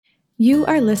You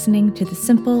are listening to the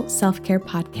Simple Self-Care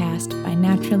Podcast by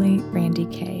Naturally Randy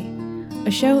Kay, a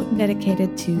show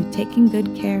dedicated to taking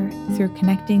good care through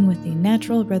connecting with the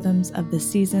natural rhythms of the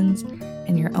seasons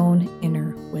and your own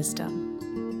inner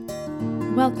wisdom.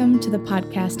 Welcome to the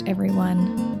podcast,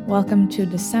 everyone. Welcome to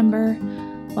December.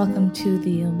 Welcome to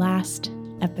the last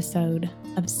episode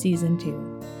of Season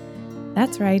 2.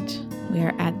 That's right, we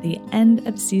are at the end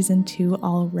of Season 2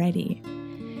 already.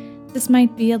 This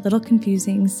might be a little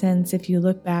confusing since if you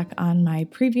look back on my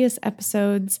previous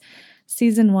episodes,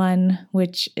 Season 1,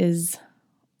 which is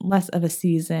less of a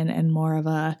season and more of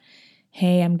a,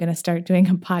 hey, I'm going to start doing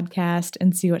a podcast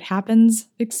and see what happens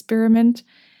experiment.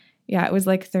 Yeah, it was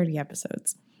like 30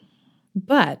 episodes.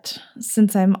 But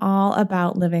since I'm all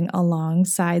about living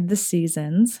alongside the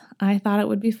seasons, I thought it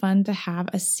would be fun to have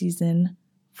a season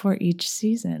for each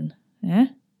season. Get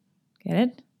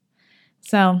it?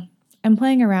 So I'm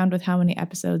playing around with how many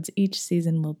episodes each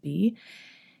season will be.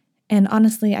 And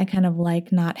honestly, I kind of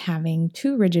like not having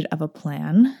too rigid of a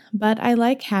plan, but I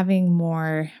like having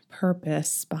more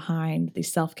purpose behind the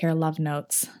self-care love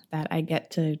notes that I get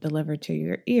to deliver to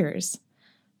your ears.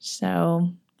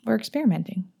 So we're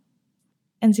experimenting.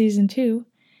 And Season 2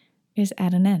 is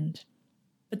at an end.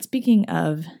 But speaking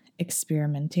of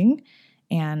experimenting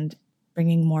and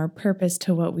bringing more purpose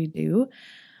to what we do,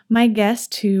 my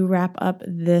guest to wrap up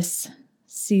this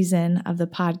season of the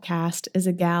podcast is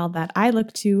a gal that I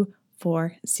look to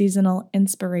for seasonal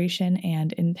inspiration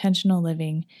and intentional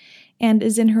living, and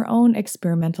is in her own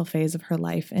experimental phase of her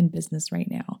life and business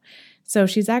right now. So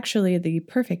she's actually the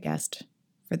perfect guest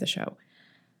for the show.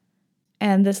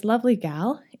 And this lovely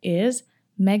gal is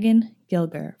Megan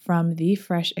Gilger from The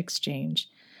Fresh Exchange,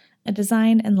 a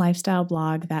design and lifestyle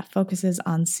blog that focuses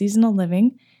on seasonal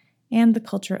living and the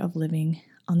culture of living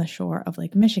on the shore of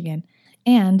Lake Michigan,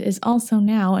 and is also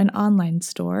now an online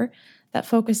store that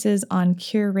focuses on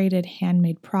curated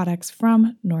handmade products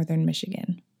from Northern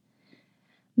Michigan.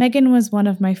 Megan was one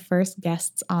of my first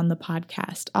guests on the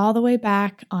podcast, all the way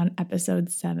back on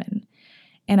episode 7,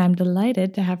 and I'm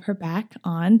delighted to have her back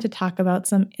on to talk about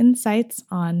some insights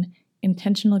on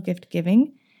intentional gift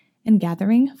giving and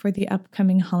gathering for the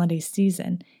upcoming holiday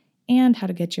season, and how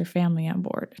to get your family on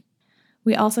board.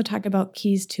 We also talk about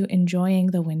keys to enjoying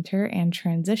the winter and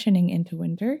transitioning into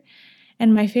winter.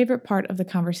 And my favorite part of the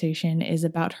conversation is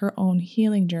about her own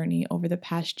healing journey over the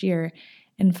past year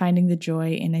and finding the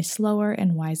joy in a slower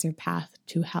and wiser path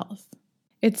to health.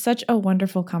 It's such a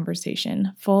wonderful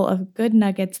conversation, full of good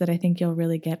nuggets that I think you'll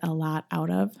really get a lot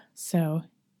out of. So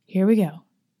here we go.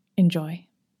 Enjoy.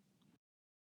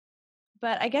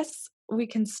 But I guess we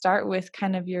can start with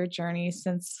kind of your journey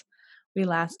since we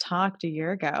last talked a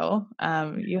year ago.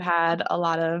 You had a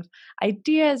lot of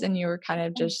ideas and you were kind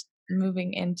of just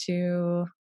moving into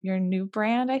your new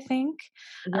brand, I think.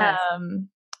 Yes.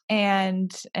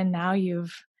 And now you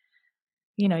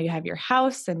have your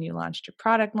house and you launched your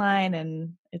product line,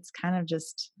 and it's kind of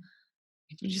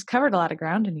you just covered a lot of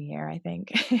ground in a year, I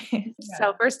think.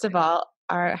 So first of all,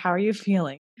 how are you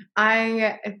feeling?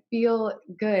 I feel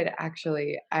good,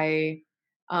 actually.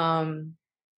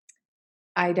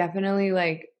 I definitely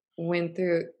went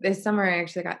through this summer. I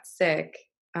actually got sick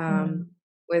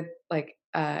with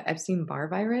Epstein-Barr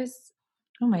virus.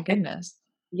 Oh my goodness.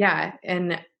 Yeah,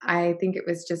 and I think it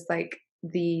was just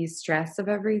the stress of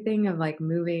everything of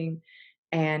moving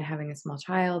and having a small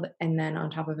child, and then on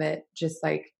top of it, just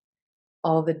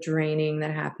all the draining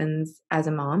that happens as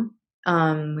a mom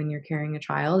when you're carrying a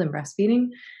child and breastfeeding.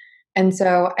 And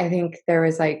so I think there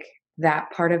was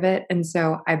that part of it. And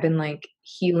so I've been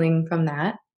healing from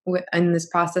that in this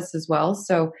process as well.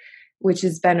 So, which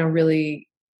has been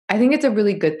I think it's a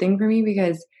really good thing for me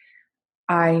because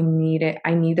I need it.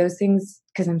 I need those things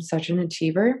because I'm such an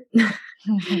achiever.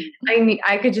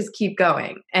 I could just keep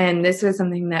going. And this was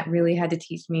something that really had to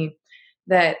teach me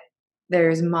that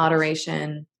there's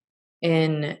moderation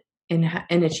in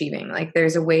achieving.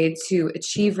 There's a way to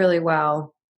achieve really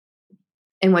well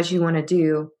in what you want to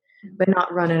do, but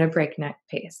not run at a breakneck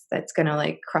pace that's going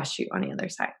to crush you on the other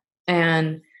side.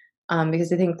 And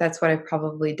because I think that's what I've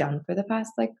probably done for the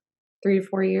past 3 to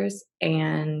 4 years.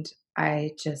 And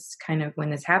I just kind of, when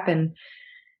this happened,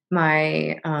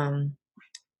 I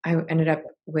ended up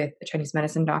with a Chinese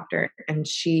medicine doctor, and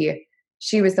she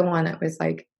was the one that was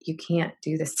like, you can't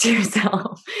do this to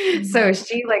yourself. Mm-hmm. So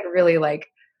she really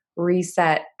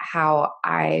reset how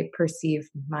I perceive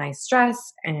my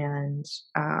stress and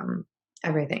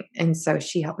everything. And so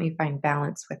she helped me find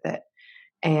balance with it,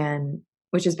 and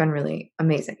which has been really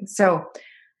amazing. So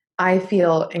I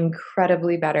feel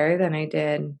incredibly better than I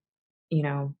did,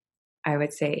 I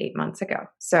would say 8 months ago.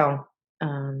 So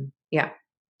yeah.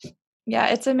 Yeah,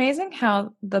 it's amazing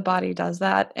how the body does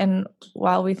that. And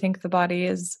while we think the body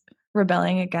is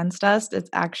rebelling against us, it's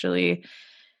actually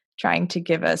trying to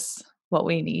give us what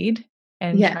we need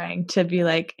and Yeah. trying to be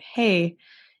like, hey,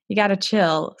 you got to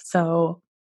chill. So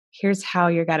here's how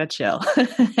you got to chill.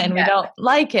 And we Yeah. don't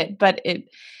like it, but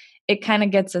it kind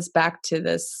of gets us back to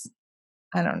this,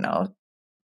 I don't know,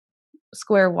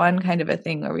 square one kind of a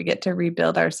thing where we get to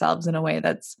rebuild ourselves in a way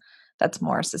that's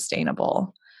more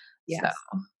sustainable. So Yes.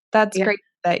 that's Yeah. great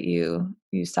that you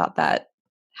sought that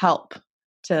help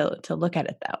to look at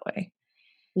it that way.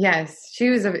 Yes.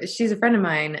 She's a friend of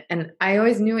mine, and I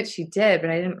always knew what she did, but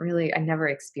I never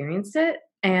experienced it.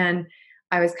 And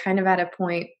I was kind of at a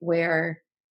point where,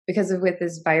 because of with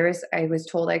this virus, I was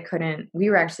told I couldn't. We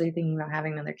were actually thinking about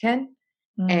having another kid,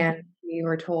 and Mm, we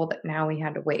were told that now we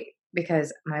had to wait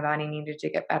because my body needed to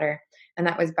get better. And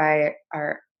that was by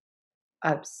our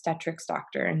obstetrics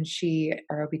doctor, and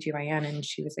our OBGYN, and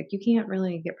she was like, you can't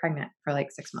really get pregnant for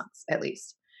like 6 months at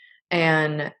least.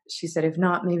 And she said, if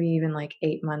not, maybe even like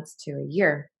 8 months to a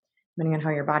year, depending on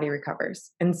how your body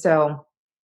recovers. And so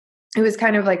it was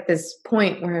kind of like this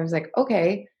point where I was like,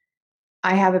 okay,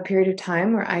 I have a period of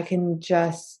time where I can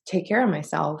just take care of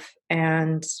myself.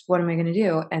 And what am I going to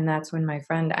do? And that's when my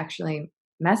friend actually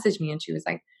messaged me, and she was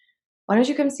like, why don't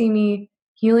you come see me?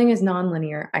 Healing is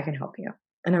nonlinear. I can help you.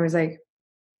 And I was like,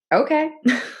 okay.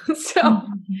 So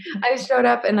mhm, I showed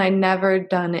up, and I never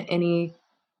gone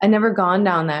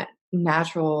down that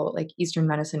natural, like, Eastern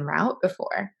medicine route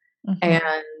before. mhm,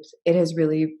 And it has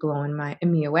really blown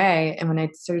me away. And when I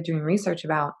started doing research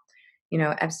about,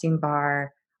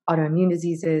 Epstein-Barr, autoimmune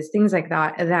diseases, things like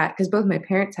that, because both my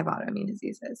parents have autoimmune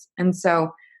diseases. And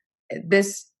so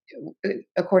this,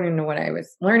 according to what I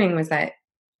was learning, was that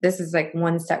this is like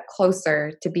one step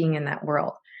closer to being in that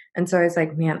world. And so I was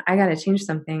like, man, I got to change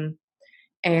something.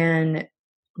 And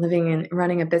living and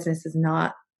running a business is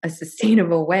not a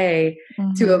sustainable way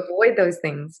to mhm, avoid those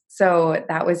things. So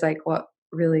that was like what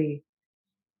really,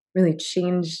 really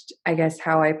changed, I guess,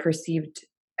 how I perceived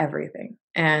everything.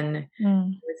 And it mm.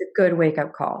 was a good wake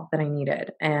up call that I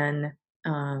needed. And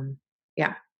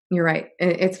yeah, you're right.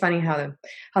 It's funny how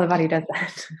the body does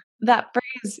that. That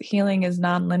phrase healing is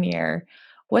nonlinear.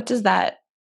 What does that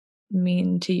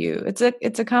mean to you?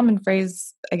 It's a common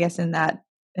phrase, I guess, in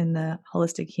the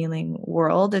holistic healing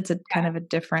world. It's a kind of a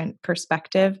different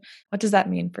perspective. What does that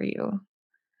mean for you?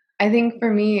 I think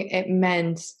for me, it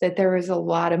meant that there was a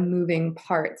lot of moving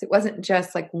parts. It wasn't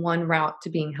just like one route to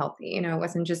being healthy. It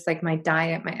wasn't just like my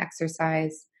diet, my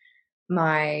exercise,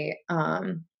 my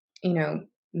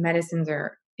medicines,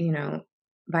 or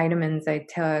vitamins I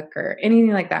took, or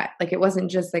anything like that. Like, it wasn't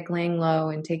just like laying low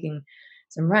and taking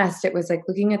some rest. It was like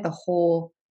looking at the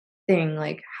whole thing.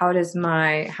 Like, how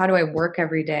do I work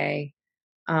every day?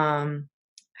 um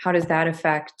how does that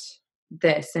affect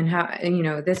this, and how,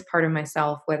 and, this part of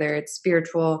myself, whether it's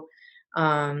spiritual,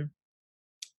 um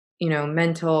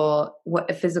mental,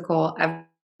 what physical,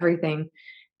 everything.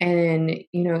 And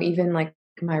even like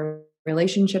my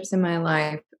relationships in my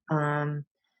life,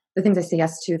 the things I say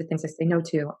yes to, the things I say no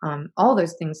to, all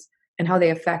those things, and how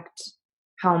they affect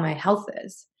how my health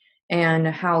is, and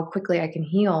how quickly I can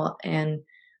heal, and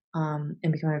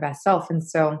become my best self. And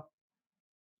so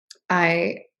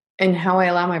I and how I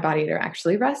allow my body to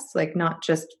actually rest, like, not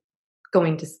just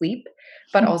going to sleep,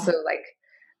 but also like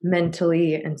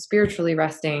mentally and spiritually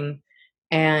resting,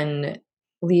 and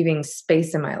leaving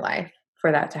space in my life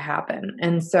for that to happen.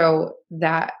 And so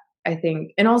that, I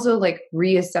think, and also like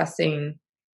reassessing,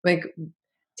 like,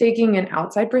 taking an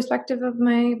outside perspective of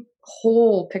my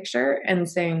whole picture, and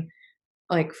saying,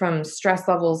 like, from stress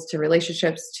levels to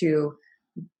relationships to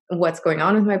what's going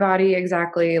on with my body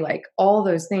exactly, like all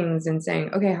those things, and saying,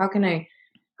 okay, how can I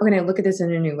look at this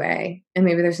in a new way? And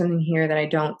maybe there's something here that I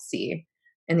don't see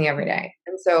in the everyday.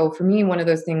 And so for me, one of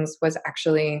those things was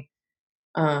actually,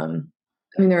 there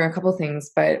were a couple things,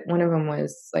 but one of them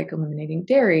was like eliminating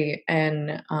dairy,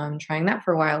 and trying that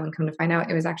for a while, and come to find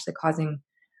out it was actually causing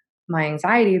my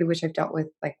anxiety, which I've dealt with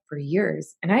like for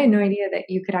years. And I had no idea that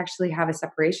you could actually have a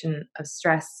separation of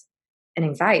stress and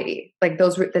anxiety. Like,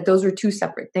 those were two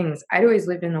separate things. I'd always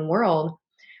lived in a world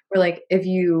where, like, if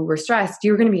you were stressed,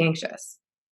 you were going to be anxious.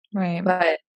 Right.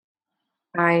 But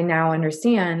I now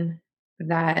understand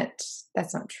that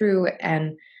that's not true.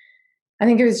 And I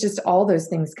think it was just all those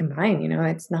things combined.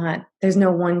 There's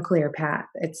no one clear path.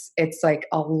 It's like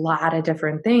a lot of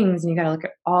different things, and you got to look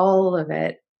at all of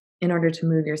it in order to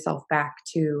move yourself back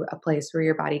to a place where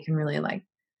your body can really, like,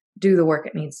 do the work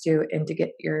it needs to, and to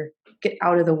get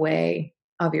out of the way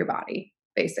of your body,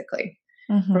 basically,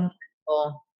 from Mhm. a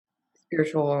mental,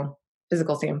 spiritual,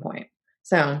 physical standpoint.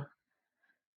 So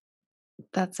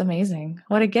That's amazing.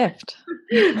 What a gift.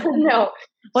 No,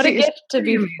 What a she's gift to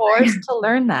pretty be amazing. forced to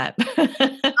learn that.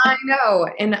 I know,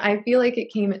 and I feel like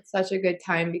it came at such a good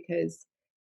time because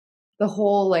the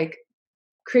whole, like,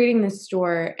 creating this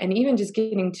store and even just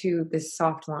getting to this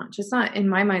soft launch, it's not in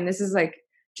my mind, this is, like,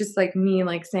 just, like, me,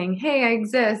 like, saying, "Hey, I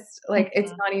exist." Like,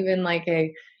 it's Mhm. not even like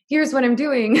a, "Here's what I'm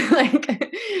doing." Like,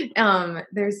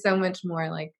 there's so much more,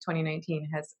 like, 2019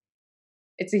 has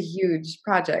it's a huge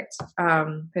project,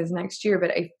 'cause next year, but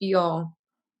I feel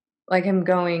like I'm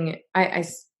going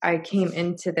I came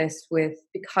into this with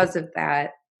because of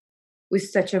that, with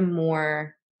such a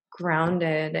more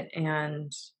grounded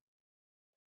and,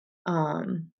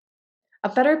 um a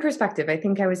better perspective. I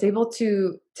think I was able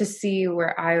to see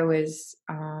where I was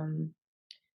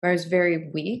very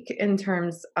weak in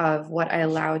terms of what I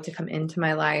allowed to come into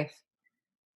my life.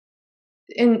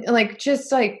 And like just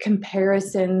like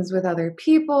comparisons with other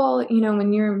people,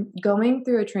 when you're going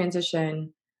through a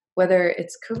transition, whether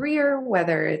it's career,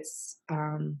 whether it's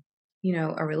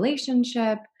a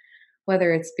relationship,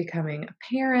 whether it's becoming a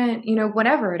parent,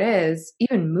 whatever it is,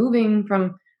 even moving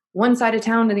from one side of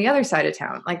town to the other side of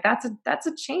town, like that's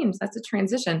a change, that's a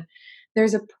transition.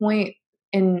 There's a point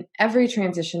in every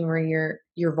transition where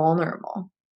you're vulnerable.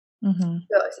 Mhm.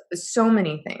 So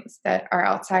many things that are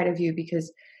outside of you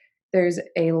because there's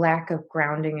a lack of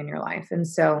grounding in your life. And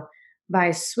so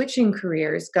by switching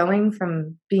careers, going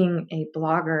from being a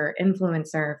blogger,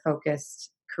 influencer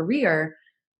focused career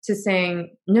to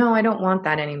saying, no, I don't want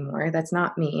that anymore. That's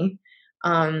not me.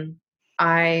 Um,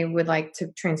 I would like to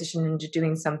transition into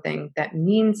doing something that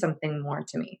means something more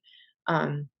to me.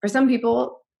 For some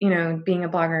people, being a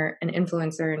blogger, an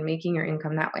influencer, and making your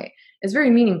income that way is very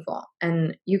meaningful,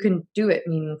 and you can do it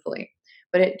meaningfully,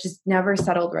 but it just never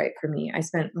settled right for me. I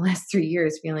spent the last 3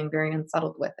 years feeling very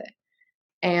unsettled with it,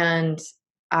 and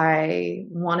I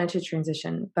wanted to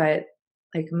transition, but,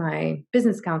 like, my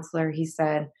business counselor, he's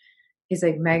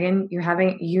like, "Megan,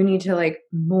 you need to, like,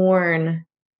 mourn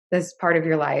this part of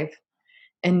your life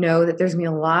and know that there's gonna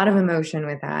be a lot of emotion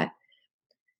with that,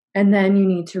 and then you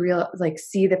need to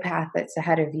see the path that's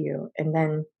ahead of you, and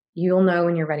then you'll know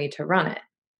when you're ready to run it."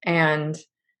 And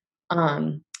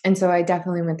so I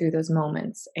definitely went through those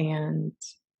moments, and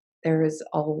there was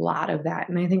a lot of that.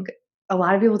 And I think a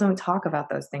lot of people don't talk about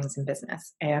those things in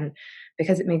business, and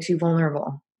because it makes you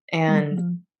vulnerable. And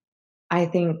Mhm. I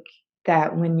think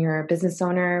that when you're a business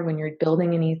owner, when you're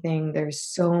building anything, there's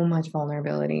so much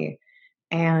vulnerability,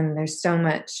 and there's so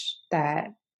much that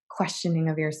questioning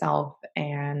of yourself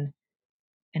and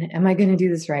am I going to do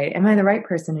this right? Am I the right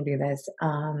person to do this?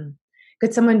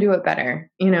 Could someone do it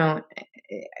better?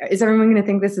 Is everyone going to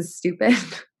think this is stupid?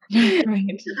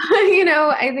 Right.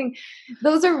 I think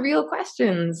those are real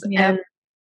questions, Yep. and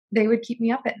they would keep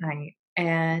me up at night.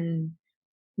 And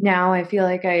now I feel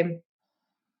like I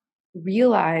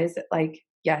realize that, like,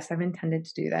 yes, I'm intended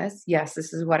to do this. Yes,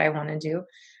 this is what I want to do.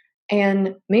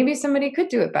 And maybe somebody could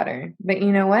do it better. But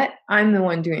you know what? I'm the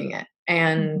one doing it.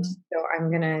 And Mhm. so I'm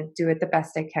going to do it the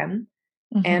best I can.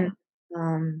 And, Mhm.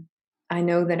 um, I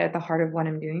know that at the heart of what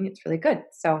I'm doing, it's really good.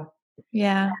 So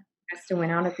Yeah. it has to win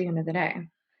out at the end of the day.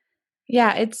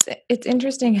 Yeah, it's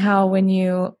interesting how when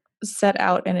you set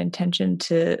out an intention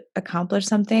to accomplish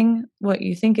something, what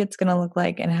you think it's gonna look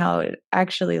like and how it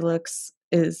actually looks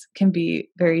is can be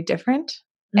very different,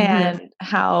 Mhm. and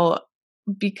how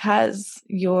because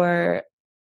you're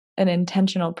an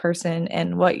intentional person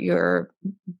and what you're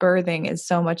birthing is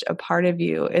so much a part of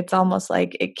you, it's almost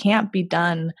like it can't be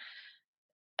done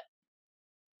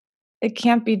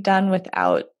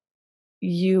without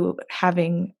you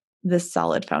having this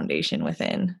solid foundation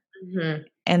within. Mhm.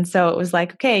 And so it was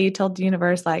like, okay, you told the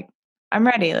universe, like, I'm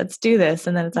ready, let's do this.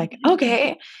 And then it's like,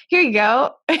 okay, here you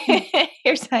go.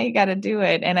 Here's how you got to do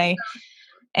it.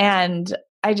 And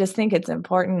I just think it's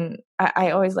important.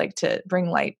 I always like to bring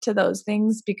light to those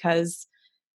things because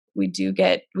we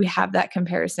have that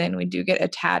comparison. We do get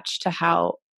attached to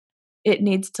how it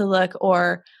needs to look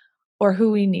or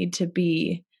who we need to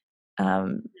be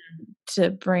um, to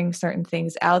bring certain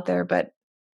things out there. But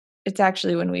it's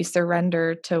actually when we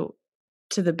surrender to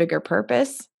the bigger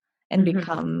purpose and Mhm.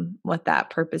 become what that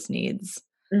purpose needs,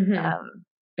 Mhm.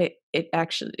 it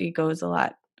actually goes a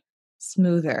lot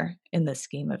smoother in the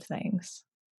scheme of things.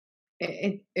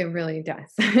 It really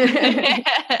does. Very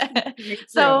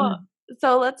So true.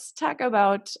 so let's talk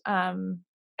about, I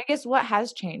guess what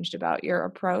has changed about your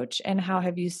approach and how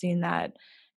have you seen that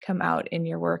come out in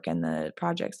your work and the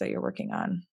projects that you're working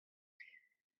on?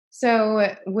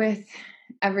 So with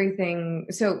everything,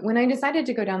 so when I decided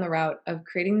to go down the route of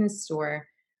creating this store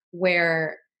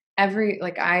where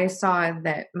like I saw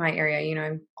that my area, you know,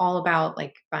 I'm all about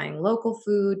like buying local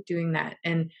food, doing that.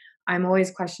 And I'm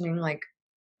always questioning like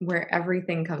where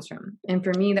everything comes from. And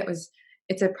for me,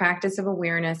 it's a practice of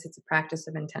awareness. It's a practice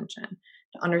of intention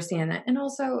to understand that. And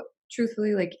also,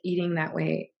 truthfully, like eating that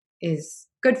way is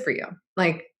good for you.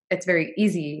 Like it's very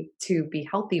easy to be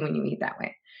healthy when you eat that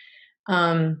way.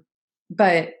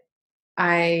 But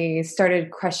I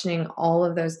started questioning all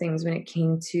of those things when it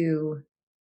came to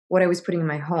what I was putting in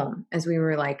my home as we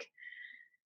were like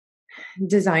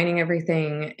designing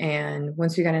everything. And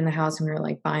once we got in the house and we were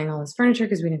like buying all this furniture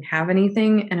because we didn't have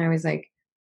anything. And I was like,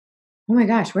 oh my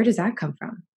gosh, where does that come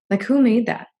from? Like, who made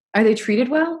that? Are they treated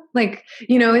well? Like,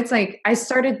 you know, it's like I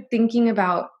started thinking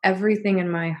about everything in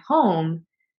my home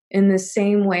in the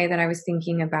same way that I was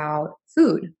thinking about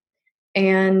food.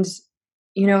 And,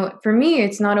 you know, for me,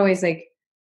 it's not always like,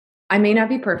 I may not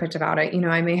be perfect about it. You know,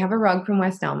 I may have a rug from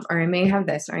West Elm, or I may have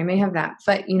this, or I may have that.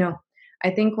 But, you know,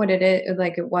 I think what it is,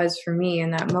 like it was for me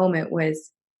in that moment,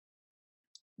 was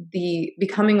the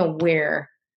becoming aware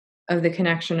of the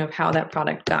connection of how that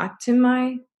product got to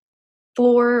my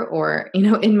floor or, you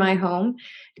know, in my home.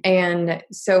 And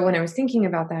so when I was thinking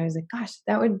about that, I was like, gosh,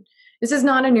 this is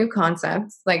not a new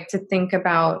concept, like to think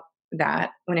about that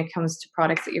when it comes to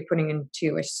products that you're putting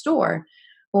into a store.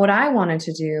 But what I wanted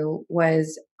to do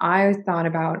was I thought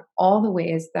about all the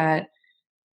ways that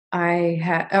I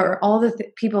had, or all the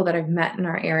people that I've met in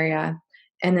our area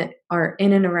and that are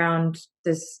in and around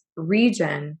this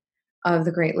region of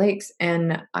the Great Lakes.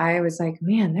 And I was like,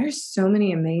 man, there's so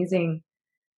many amazing,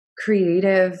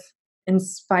 creative,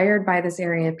 inspired by this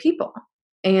area people.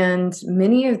 And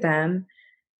many of them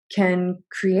can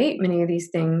create many of these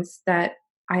things that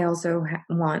I also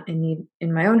want and need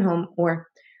in my own home, or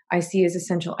I see as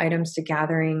essential items to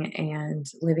gathering and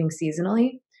living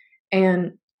seasonally.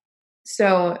 And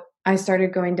so I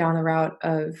started going down the route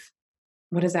of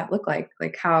what does that look like?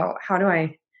 Like how do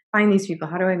I find these people?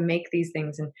 How do I make these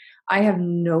things? And I have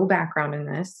no background in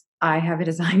this. I have a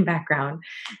design background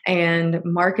and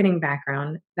marketing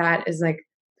background. That is like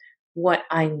what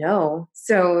I know.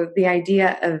 So the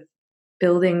idea of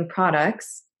building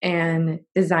products and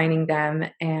designing them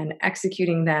and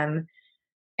executing them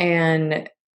and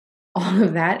all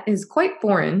of that is quite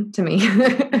foreign to me.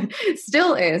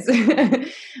 Still is.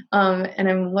 And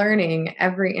I'm learning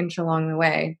every inch along the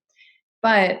way.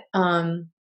 But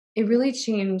it really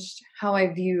changed how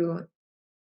I view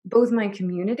both my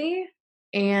community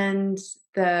and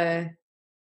the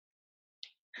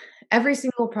every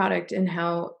single product, and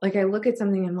how like I look at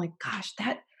something and I'm like, gosh,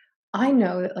 that I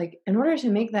know that like in order to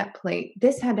make that plate,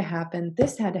 this had to happen,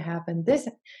 this had to happen, this,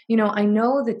 you know, I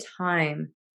know the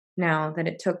time now that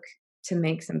it took to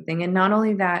make something. And not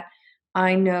only that,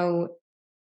 I know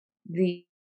the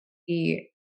the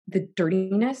the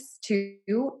dirtiness too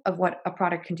of what a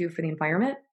product can do for the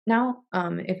environment now,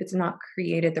 if it's not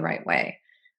created the right way.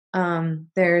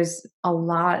 There's a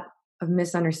lot of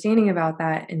misunderstanding about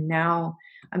that, and now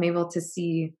I'm able to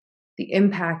see the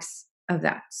impacts of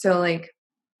that. So like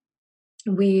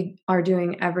we are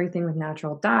doing everything with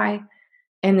natural dye,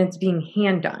 and it's being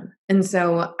hand done. And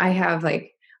so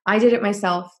I did it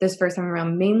myself this first time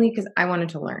around mainly because I wanted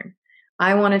to learn.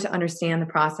 I wanted to understand the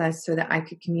process so that I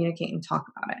could communicate and talk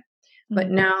about it. But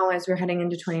now, as we're heading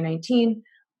into 2019,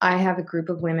 I have a group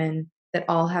of women that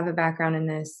all have a background in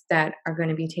this that are going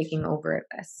to be taking over at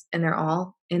this. And they're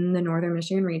all in the Northern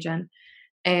Michigan region.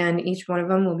 And each one of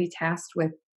them will be tasked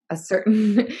with a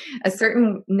certain a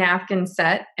certain napkin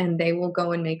set, and they will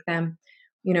go and make them,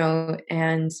 you know.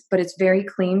 And but it's very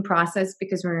clean process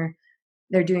because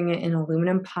they're doing it in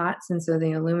aluminum pots, and so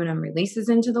the aluminum releases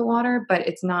into the water, but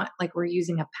it's not like we're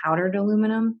using a powdered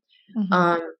aluminum.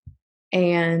 Mm-hmm.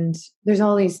 And there's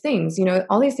all these things, you know,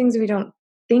 all these things we don't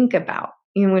think about,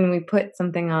 you know, when we put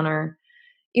something on our,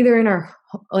 either in our,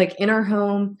 like in our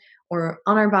home or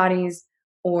on our bodies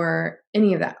or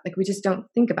any of that. Like we just don't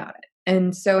think about it.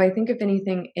 And so I think if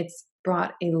anything, it's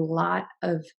brought a lot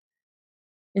of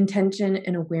intention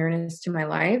and awareness to my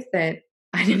life that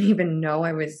I didn't even know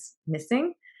I was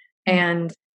missing.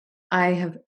 And I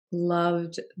have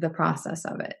loved the process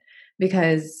of it,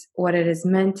 because what it has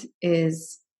meant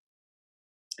is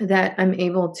that I'm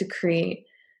able to create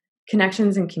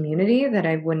connections and community that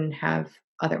I wouldn't have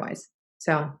otherwise.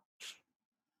 So,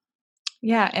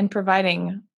 Yeah, and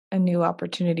providing a new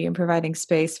opportunity and providing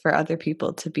space for other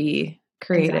people to be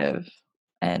exactly. creative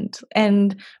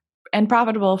and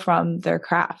profitable from their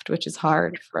craft, which is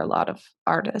hard for a lot of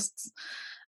artists.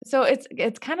 So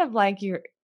it's kind of like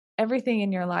everything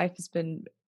in your life has been,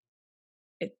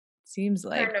 it seems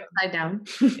like, Turned upside down.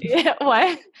 yeah,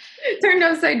 what? Turned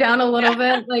upside down a little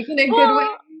Yeah. bit, like in a good way.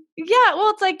 Well, Yeah, well,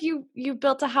 it's like you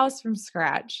built a house from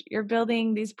scratch. You're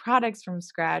building these products from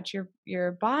scratch.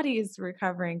 Your body is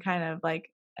recovering kind of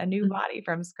like a new Mhm, body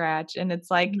from scratch, and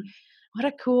it's like, mhm. what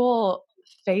a cool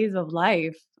phase of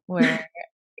life where,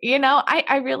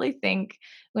 I really think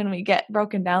when we get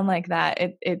broken down like that,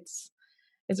 it's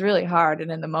really hard,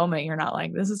 and in the moment, you're not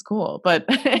like, "This is cool," but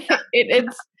it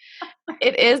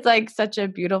is, like, such a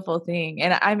beautiful thing,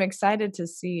 and I'm excited to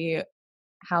see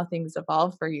how things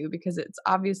evolve for you because it's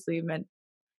obviously meant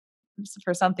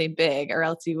for something big, or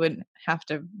else you wouldn't have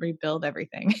to rebuild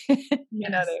everything. You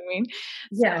know what Yes. I mean?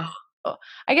 Yes. So,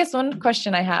 I guess one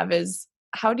question I have is,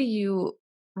 how do you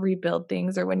rebuild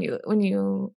things, or when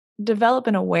you develop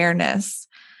an awareness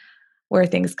where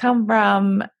things come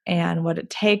from and what it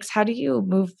takes, how do you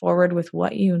move forward with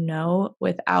what you know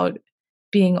without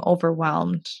being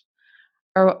overwhelmed,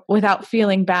 or without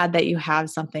feeling bad that you have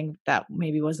something that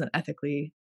maybe wasn't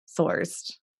ethically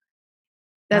sourced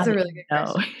now That's a that really you good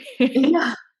know? question.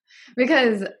 Yeah,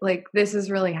 because, like, this has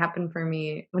really happened for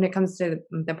me when it comes to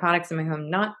the products in my home,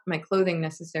 not my clothing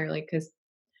necessarily, because 'cause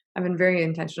I've been very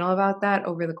intentional about that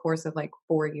over the course of, like,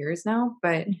 4 years now,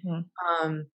 but, Mhm.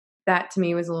 um, that to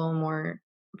me was a little more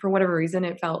for whatever reason,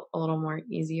 it felt a little more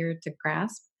easier to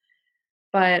grasp,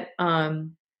 but,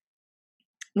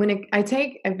 when it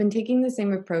I've been taking the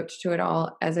same approach to it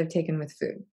all as I've taken with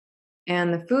food,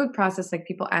 and the food process, like,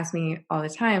 people ask me all the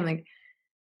time, like,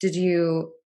 did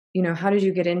how did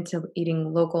you get into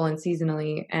eating local and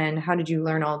seasonally, and how did you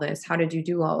learn all this? How did you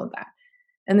do all of that?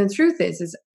 And the truth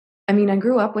is I mean, I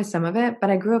grew up with some of it, but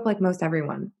I grew up like most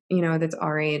everyone, that's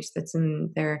our age, that's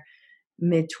in their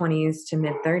mid 20s to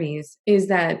mid 30s, is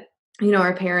that,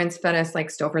 our parents fed us like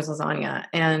Stouffer's lasagna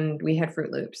and we had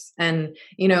Fruit Loops. And,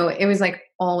 it was like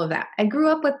all of that. I grew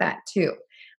up with that too.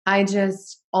 I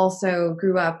just also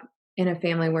grew up in a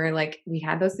family where like we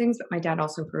had those things, but my dad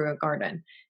also grew a garden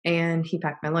and he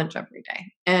packed my lunch every day.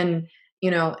 And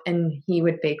he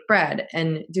would bake bread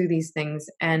and do these things.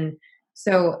 And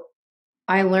so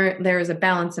I learned there was a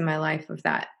balance in my life of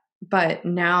that. But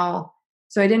now,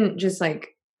 so I didn't just like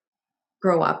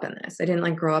grow up in this. I didn't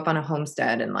like grow up on a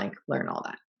homestead and like learn all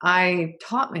that. I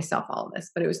taught myself all of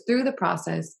this, but it was through the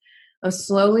process of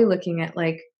slowly looking at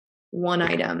like one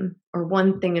item or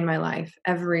one thing in my life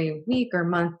every week or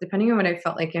month, depending on what I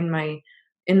felt like in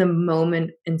the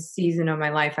moment and season of my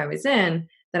life I was in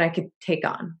that I could take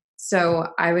on. So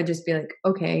I would just be like,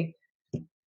 okay,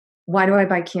 why do I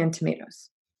buy canned tomatoes?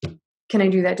 Can I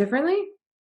do that differently?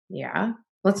 Yeah.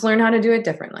 Let's learn how to do it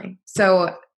differently.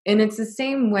 So, and it's the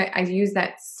same way I use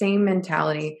that same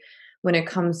mentality when it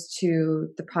comes to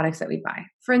the products that we buy.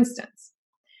 For instance,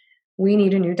 we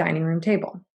need a new dining room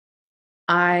table.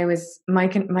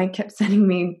 Mike kept sending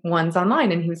me ones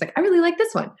online and he was like, I really like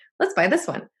this one. Let's buy this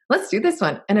one. Let's do this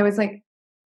one. And I was like,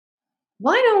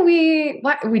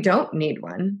 we don't need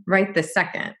one right this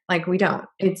second. Like we don't.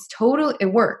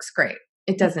 It works great.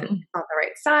 It's not the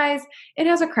right size. It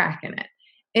has a crack in it.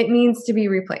 It needs to be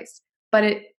replaced, but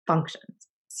it functions.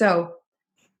 So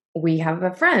we have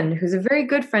a friend who's a very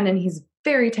good friend and he's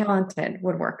very talented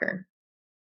woodworker.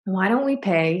 Why don't we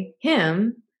pay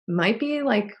him? Might be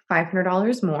like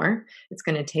 $500 more. It's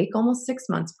going to take almost 6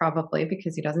 months probably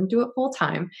because he doesn't do it full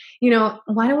time.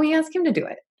 Why don't we ask him to do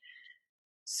it?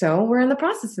 So we're in the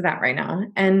process of that right now.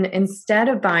 And instead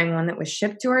of buying one that was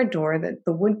shipped to our door, that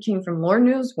the wood came from Lord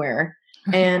knows where,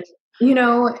 and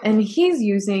and he's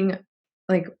using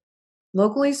like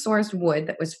locally sourced wood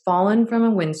that was fallen from a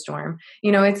windstorm.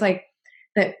 It's like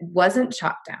that wasn't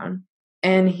chopped down,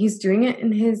 and he's doing it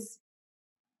in his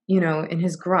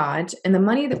garage, and the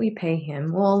money that we pay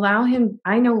him will allow him.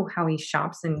 I know how he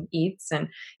shops and eats, and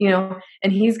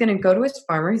he's going to go to his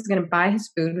farmer, he's going to buy his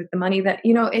food with the money that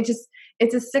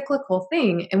it's a cyclical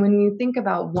thing. And when you think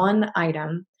about one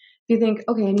item, if you think,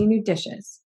 okay, I need new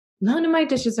dishes, none of my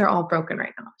dishes are all broken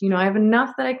right now. I have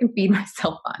enough that I can feed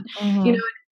myself on. Mhm. And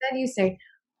then you say,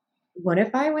 what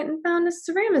if I went and found a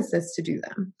ceramicist to do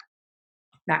them?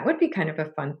 That would be kind of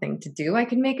a fun thing to do. I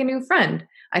could make a new friend.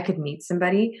 I could meet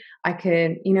somebody. I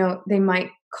could, they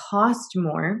might cost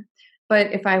more,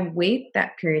 but if I wait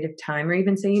that period of time or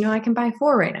even say, I can buy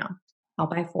four right now, I'll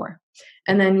buy four.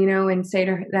 And then, and say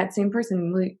to that same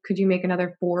person, could you make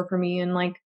another four for me in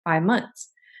like 5 months?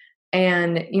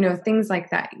 And, things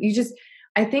like that.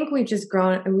 I think we've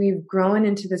grown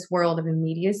into this world of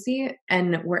immediacy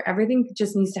and where everything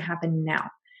just needs to happen now.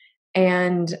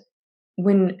 And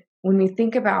when we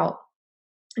think about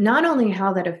not only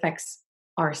how that affects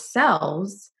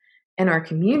ourselves and our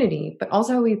community, but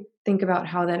also we think about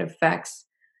how that affects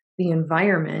the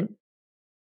environment,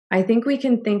 I think we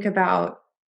can think about,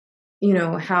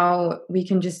 how we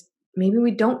can just maybe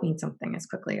we don't need something as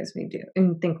quickly as we do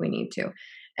and think we need to.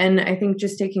 And I think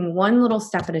just taking one little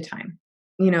step at a time,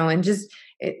 and just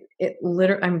it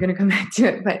literally, I'm going to come back to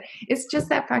it, but it's just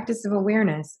that practice of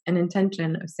awareness and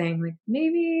intention of saying, like,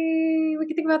 maybe we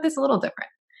could think about this a little different.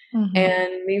 Mm-hmm. And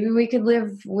maybe we could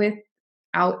live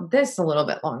without this a little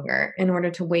bit longer in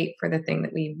order to wait for the thing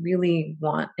that we really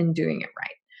want and doing it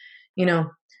right.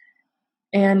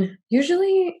 And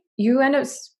usually you end up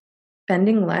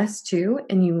spending less too,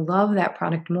 and you love that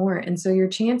product more. And so your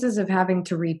chances of having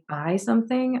to rebuy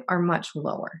something are much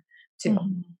lower too.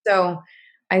 Mm-hmm. So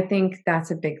I think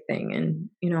that's a big thing.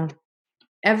 And,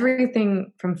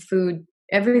 everything from food,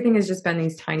 everything has just been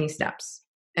these tiny steps.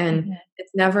 And Mm-hmm.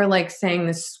 it's never like saying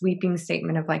this sweeping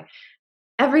statement of like,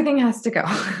 everything has to go.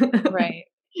 Right.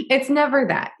 It's never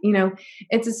that,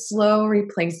 it's a slow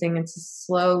replacing, it's a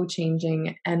slow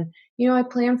changing. And, I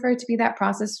plan for it to be that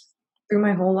process through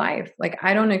my whole life. Like,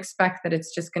 I don't expect that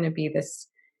it's just going to be this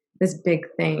big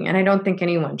thing. And I don't think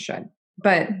anyone should,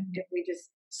 but Mm-hmm. if we just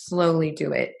slowly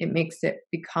do it, it makes it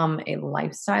become a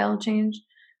lifestyle change,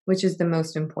 which is the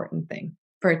most important thing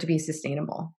for it to be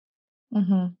sustainable.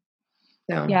 Mm-hmm.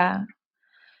 So, Yeah.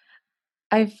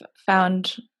 I've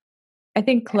found, I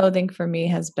think clothing for me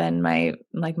has been my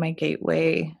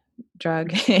gateway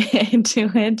drug into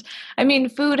it. I mean,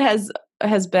 food has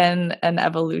been an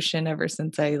evolution ever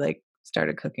since I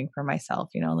started cooking for myself,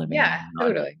 living yeah, on my own.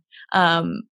 totally.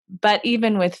 But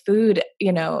even with food,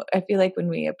 I feel like when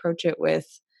we approach it with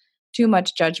too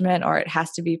much judgment or it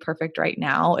has to be perfect right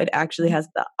now, it actually has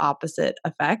the opposite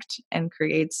effect and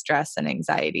creates stress and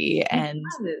anxiety. It And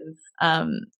does.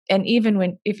 and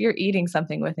even if you're eating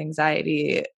something with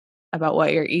anxiety about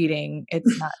what you're eating,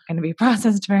 it's not going to be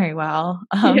processed very well.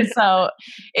 Yeah. So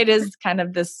it is kind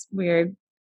of this weird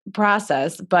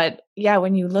process. But yeah,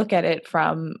 when you look at it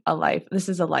from this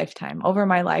is a lifetime. Over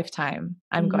my lifetime,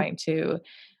 I'm Mhm. going to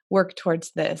work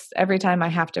towards this. Every time I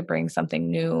have to bring something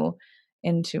new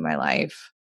into my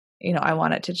life, I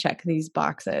want it to check these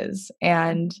boxes.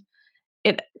 And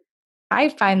it I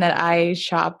find that I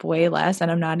shop way less and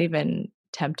I'm not even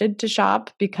tempted to shop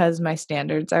because my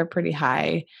standards are pretty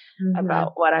high about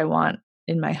Mhm. what I want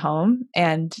in my home,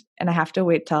 and I have to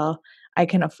wait till I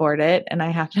can afford it, and I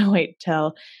have to wait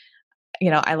till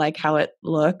I like how it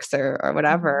looks or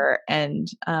whatever. And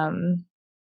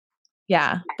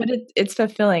yeah, but it's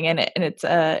fulfilling, and it's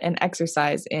an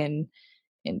exercise in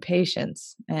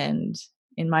patience and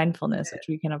in mindfulness, which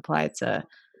we can apply to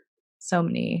so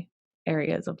many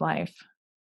areas of life.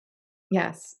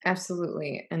 Yes,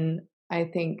 absolutely. And I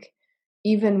think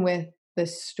even with the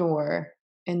store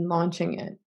and launching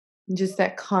it, just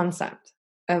that concept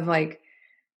of like,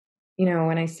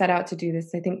 when I set out to do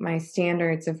this, I think my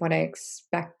standards of what I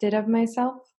expected of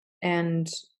myself and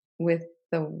with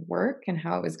the work and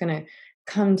how it was going to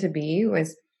come to be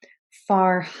was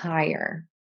far higher,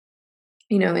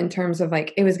 in terms of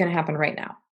like it was going to happen right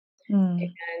now. Mm.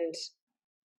 And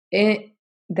it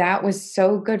that was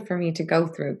so good for me to go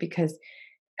through because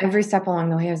every step along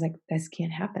the way, I was like, this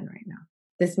can't happen right now.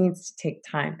 This needs to take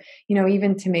time.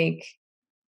 Even to make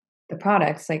the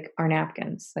products like our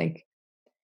napkins, like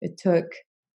it took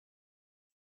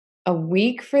a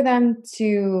week for them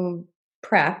to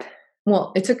prep.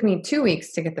 Well, it took me 2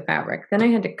 weeks to get the fabric. Then I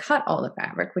had to cut all the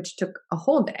fabric, which took a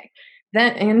whole day.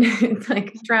 Then, and it's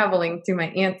like traveling to my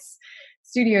aunt's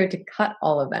studio to cut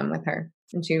all of them with her.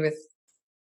 And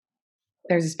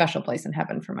there's a special place in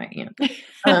heaven for my aunt.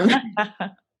 Um,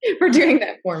 for doing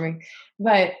that for me.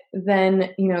 But then,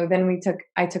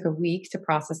 I took a week to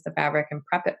process the fabric and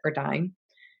prep it for dyeing.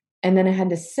 And then I had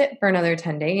to sit for another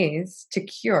 10 days to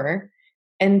cure.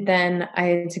 And then I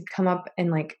had to come up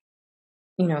and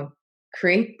you know,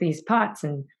 create these pots,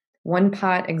 and one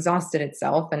pot exhausted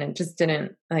itself and it just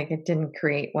didn't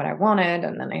create what I wanted.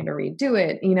 And then I had to redo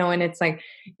it, and it's like,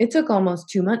 it took almost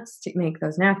 2 months to make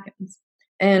those napkins.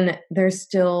 And they're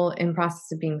still in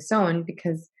process of being sewn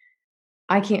because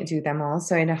I can't do them all.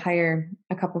 So I had to hire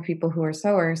a couple people who are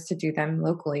sewers to do them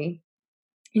locally.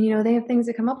 And they have things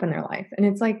that come up in their life. And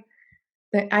it's like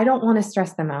that I don't want to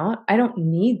stress them out. I don't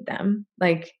need them.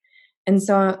 And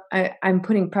so I'm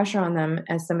putting pressure on them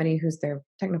as somebody who's their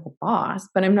technical boss,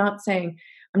 but I'm not saying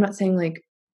like,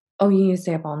 oh, you need to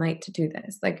stay up all night to do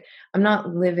this. Like, I'm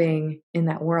not living in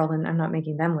that world and I'm not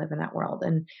making them live in that world.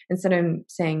 And instead I'm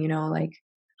saying, like,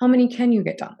 how many can you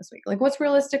get done this week? Like, what's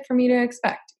realistic for me to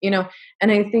expect? And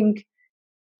I think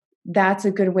that's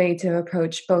a good way to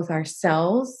approach both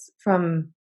ourselves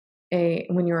from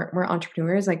when we're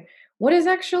entrepreneurs, like, what is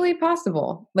actually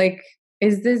possible? Like,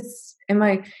 and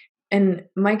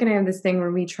Mike and I have this thing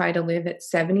where we try to live at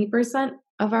 70%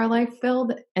 of our life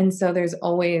filled. And so there's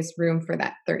always room for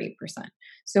that 30%.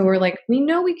 So we're like, we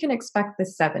know we can expect the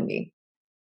 70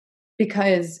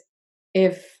 because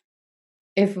if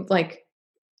like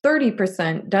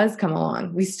 30% does come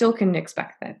along, we still can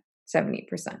expect that 70%.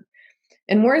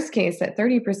 In worst case, that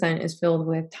 30% is filled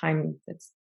with time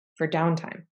that's for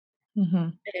downtime. Mm-hmm.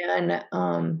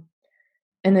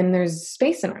 And then there's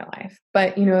space in our life.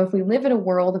 But if we live in a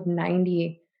world of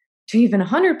 90 to even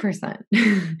 100%,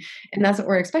 and that's what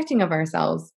we're expecting of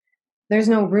ourselves, there's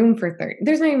no room for 30.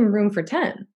 There's not even room for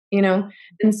 10,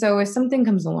 And so if something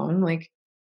comes along, like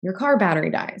your car battery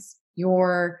dies,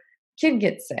 your kid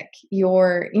gets sick, you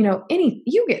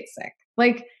get sick,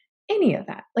 like any of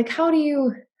that, like how do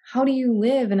you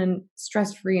live in a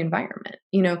stress-free environment,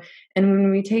 and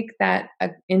when we take that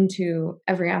into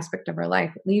every aspect of our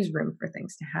life, it leaves room for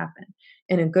things to happen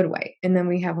in a good way, and then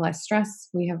we have less stress,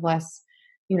 we have less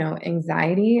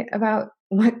anxiety about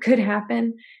what could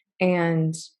happen,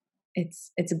 and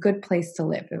it's a good place to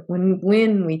live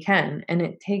when we can, and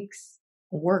it takes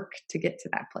work to get to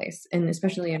that place, and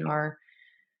especially in our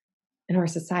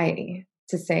society,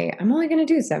 to say I'm only going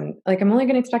to do I'm only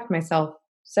going to expect myself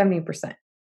 70%,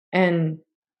 and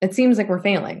it seems like we're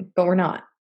failing, but we're not.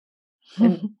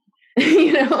 And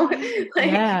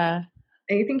like Yeah.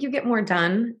 I think you get more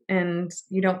done, and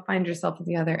you don't find yourself at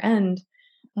the other end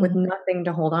with nothing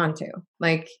to hold on to.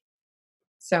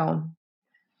 So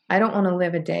I don't want to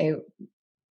live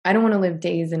I don't want to live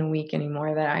days in a week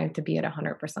anymore that I have to be at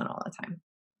 100% all the time.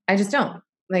 I just don't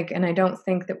and I don't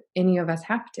think that any of us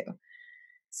have to.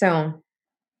 So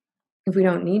if we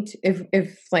don't need to,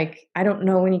 if I don't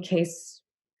know any case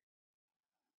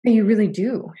that you really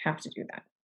do have to do that.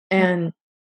 And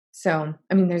so,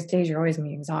 I mean, there's days you're always going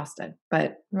to be exhausted,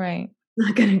 but Right. it's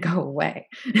not going to go away.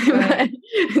 Right.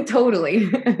 Totally.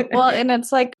 Well, and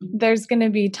it's like there's going to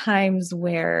be times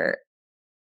where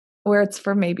it's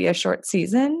for maybe a short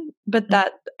season, but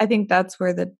that I think that's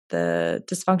where the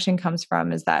dysfunction comes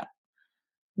from, is that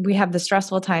we have the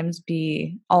stressful times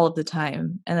be all of the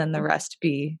time and then the rest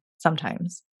be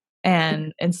sometimes,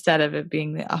 and instead of it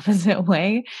being the opposite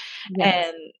way.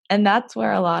 Yes. And that's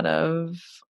where a lot of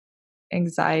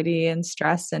anxiety and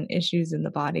stress and issues in the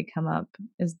body come up,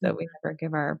 is that we never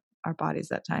give our bodies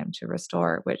that time to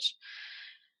restore,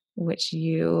 which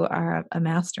you are a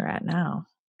master at now.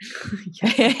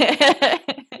 Right?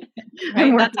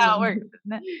 That's how it works,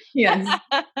 isn't it? Yes.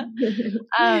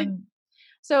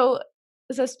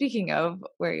 So speaking of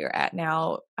where you're at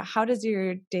now, how does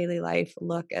your daily life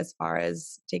look as far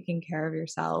as taking care of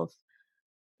yourself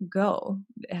go?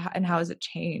 And how has it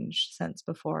changed since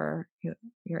before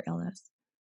your illness?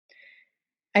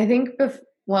 I think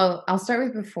well, I'll start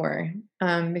with before,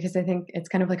 because I think it's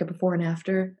kind of like a before and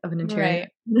after of an interior.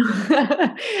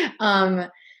 Right.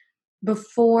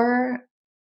 Before,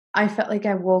 I felt like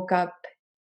I woke up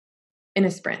in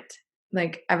a sprint,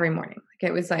 like every morning.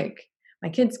 Like it was like my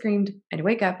kid screamed, I had to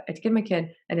wake up, I had to get my kid,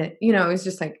 I did, it was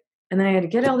just like, and then I had to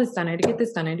get all this done, I had to get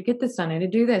this done, I had to get this done, I had to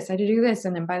do this, I had to do this,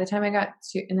 and then by the time I got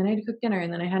to, and then I had to cook dinner,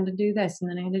 and then I had to do this, and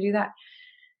then I had to do that,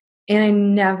 and I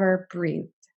never breathed.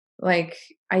 Like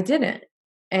I didn't,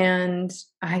 and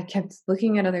I kept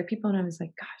looking at other people, and I was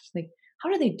like, gosh, like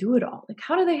how do they do it all? Like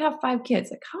how do they have 5 kids?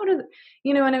 Like how do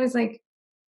and I was like,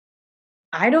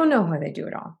 I don't know how they do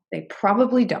it all. They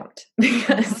probably don't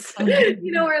because,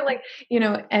 we're like,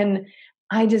 and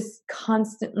I just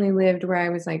constantly lived where I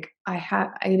was like, I had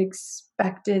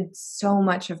expected so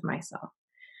much of myself,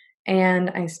 and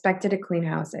I expected a clean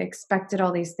house. I expected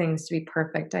all these things to be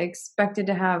perfect. I expected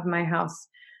to have my house,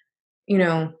 you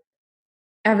know,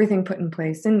 everything put in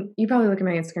place. And you probably look at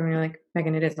my Instagram and you're like,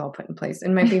 Megan, it is all put in place.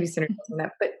 And my babysitter tells me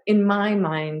that. But in my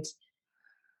mind,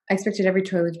 I expected every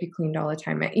toilet to be cleaned all the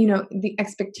time. The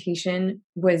expectation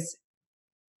was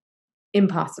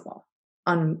impossible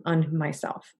on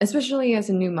myself, especially as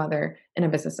a new mother and a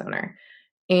business owner.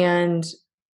 And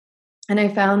I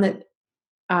found that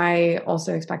I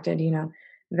also expected,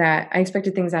 that I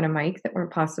expected things out of Mike that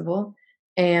weren't possible.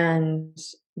 And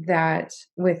that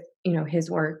with, his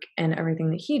work and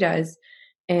everything that he does,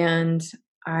 and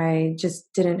I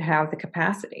just didn't have the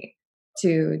capacity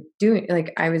to do it.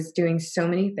 Like I was doing so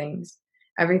many things.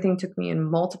 Everything took me in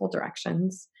multiple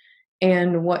directions.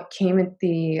 And what came at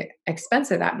the expense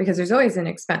of that, because there's always an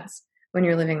expense when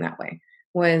you're living that way,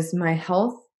 was my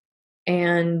health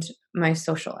and my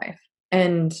social life.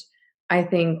 And I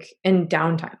think, and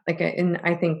downtime, and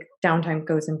I think downtime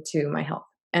goes into my health.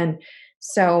 And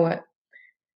so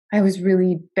I was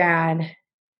really bad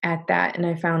at that. And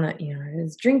I found that, I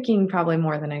was drinking probably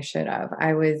more than I should have.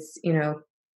 I was,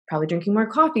 probably drinking more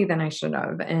coffee than I should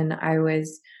have. And I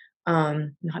was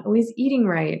not always eating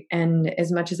right. And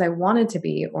as much as I wanted to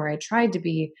be, or I tried to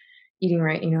be eating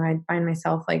right, I'd find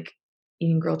myself like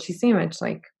eating grilled cheese sandwich,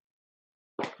 like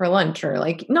for lunch, or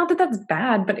like, not that that's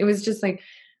bad, but it was just like,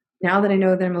 now that I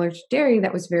know that I'm allergic to dairy,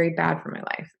 that was very bad for my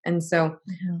life. And so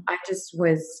Mhm.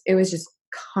 it was just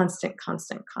constant,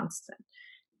 constant, constant.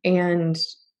 And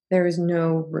there was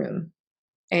no room.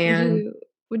 Would And you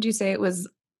would you say it was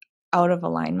out of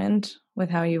alignment with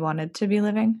how you wanted to be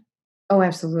living? oh,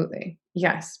 absolutely.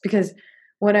 Yes. Because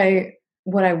what I,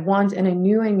 what I want, and I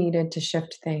knew I needed to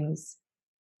shift things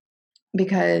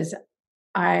because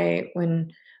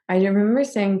when I remember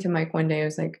saying to Mike one day, I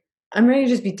was like, I'm ready to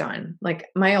just be done. Like,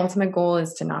 my ultimate goal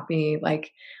is to not be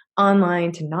like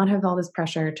online, to not have all this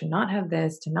pressure, to not have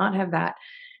this, to not have that.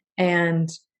 And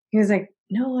he was like,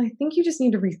 no, I think you just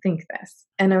need to rethink this.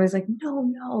 And I was like, no,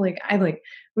 no.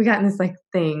 We got in this like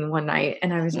thing one night,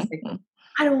 and I was just like,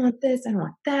 I don't want this. I don't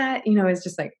want that. It's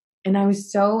just like, and I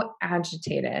was so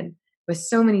agitated with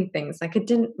so many things. Like, it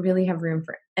didn't really have room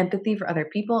for empathy for other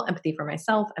people, empathy for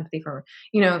myself, empathy for,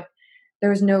 there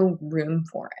was no room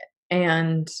for it.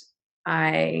 And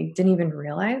I didn't even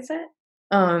realize it.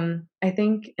 I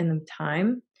think in the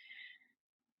time,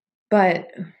 but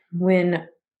when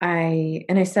I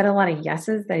said a lot of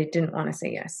yeses that I didn't want to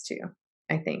say yes to,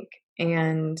 I think.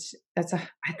 And I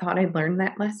thought I'd learned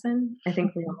that lesson. I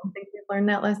think we all think we've learned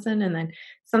that lesson. And then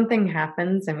something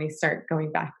happens and we start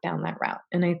going back down that route.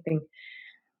 And I think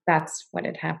that's what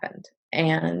had happened.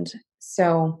 And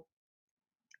so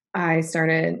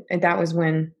that was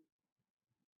when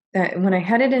I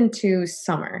headed into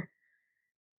summer,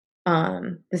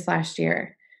 this last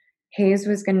year, Hayes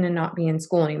was going to not be in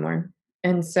school anymore.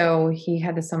 And so he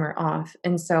had the summer off.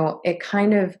 And so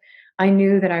I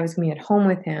knew that I was going to be at home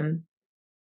with him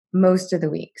most of the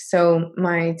week. So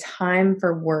my time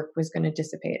for work was going to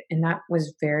dissipate. And that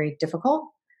was very difficult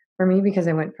for me because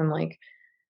I went from like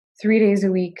 3 days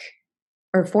a week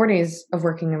or 4 days of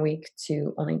working a week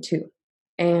to only two.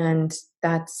 And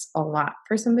that's a lot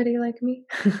for somebody like me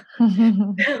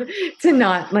to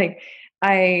not like,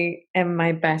 I am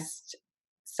my best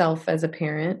self as a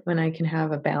parent when I can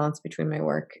have a balance between my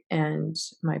work and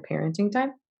my parenting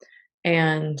time.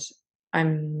 And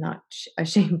I'm not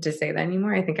ashamed to say that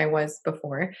anymore. I think I was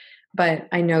before, but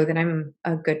I know that I'm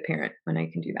a good parent when I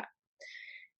can do that.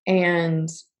 And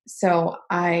so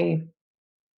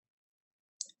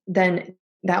then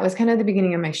that was kind of the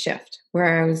beginning of my shift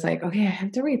where I was like, okay, I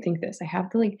have to rethink this. I have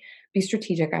to like be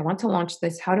strategic. I want to launch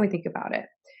this. How do I think about it?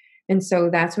 And so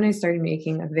that's when I started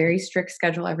making a very strict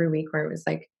schedule every week where it was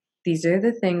like, these are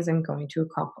the things I'm going to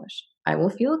accomplish. I will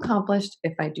feel accomplished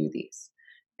if I do these.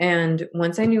 And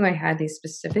once I knew I had these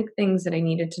specific things that I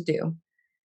needed to do,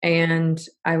 and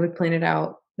I would plan it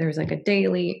out, there was like a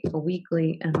daily, a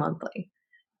weekly, and a monthly.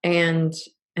 And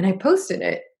I posted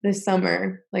it this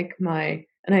summer, and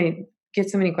I get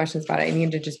so many questions about it. I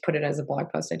need to just put it as a blog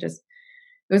post. It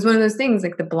was one of those things,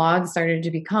 like the blog started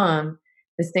to become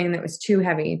this thing that was too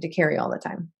heavy to carry all the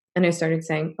time. And I started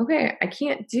saying, okay, I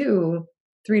can't do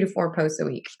 3 to 4 posts a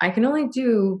week. I can only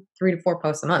do 3 to 4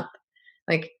 posts a month.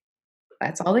 Like,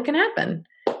 that's all that can happen.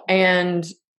 And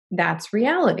that's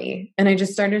reality. And I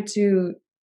just started to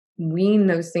wean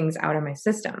those things out of my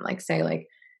system, like say, like,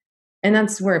 and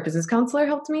that's where a business counselor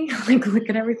helped me, like look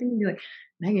at everything and be like,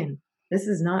 Megan, this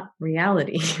is not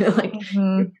reality. Like, you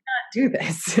Mhm. cannot do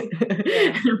this.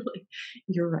 Yeah. And I'm like,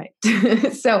 you're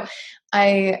right. So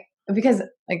I, because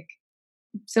like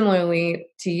similarly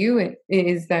to you, it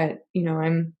is that,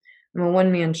 I'm a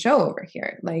one man show over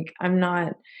here. Like, I'm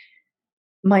not,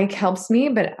 Mike helps me,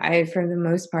 but I, for the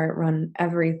most part, run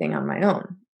everything on my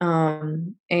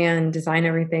own, and design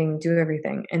everything, do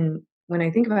everything. And when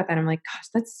I think about that, I'm like, gosh,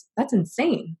 that's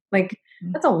insane. Like,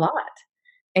 Mm. that's a lot.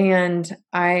 And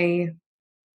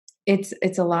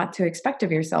it's a lot to expect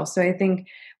of yourself. So I think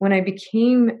when I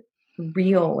became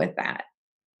real with that,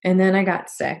 and then I got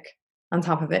sick on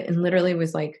top of it, and literally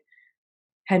was like,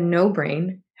 had no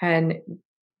brain, had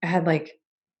like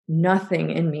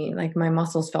nothing in me. Like, my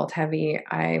muscles felt heavy.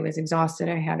 I was exhausted.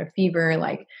 I had a fever.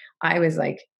 Like, I was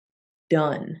like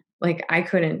done. Like, I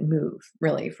couldn't move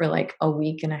really for like a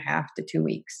week and a half to 2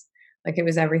 weeks. Like, it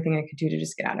was everything I could do to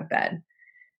just get out of bed.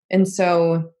 And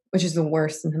so, which is the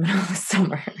worst in the middle of the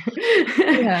summer.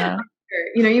 Yeah.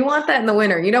 You want that in the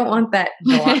winter. You don't want that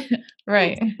in July.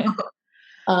 Right.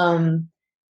 Um,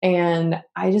 and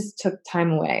I just took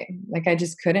time away. Like, I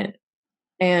just couldn't.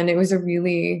 And it was a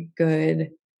really good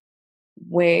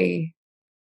way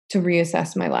to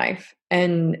reassess my life.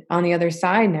 And on the other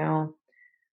side now,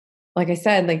 like I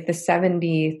said, like the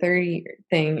 70-30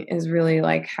 thing is really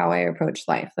like how I approach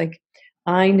life. Like,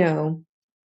 I know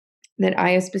that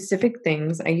I have specific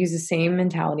things. I use the same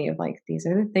mentality of like, these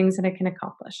are the things that I can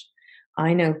accomplish.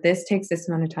 I know this takes this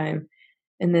amount of time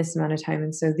and this amount of time.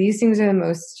 And so these things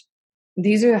are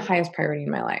these are the highest priority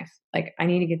in my life. Like, I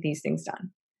need to get these things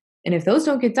done. And if those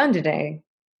don't get done today,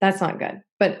 that's not good.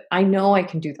 But I know I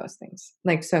can do those things.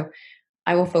 Like, so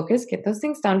I will focus, get those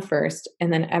things done first,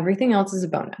 and then everything else is a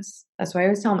bonus. That's what I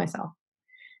always tell myself.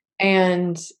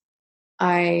 And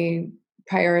I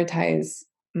prioritize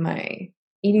my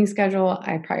eating schedule.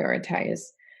 I prioritize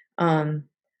um,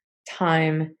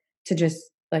 time to just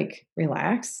like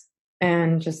relax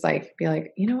and just like be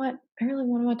like, you know what? I really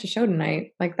want to watch a show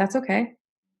tonight. Like, that's okay.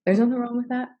 There's nothing wrong with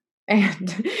that.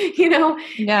 And,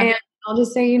 Yeah. and I'll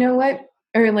just say, you know what?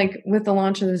 Or like with the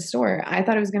launch of the store, I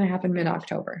thought it was going to happen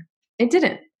mid-October. It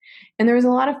didn't. And there was a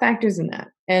lot of factors in that.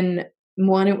 And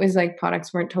one, it was like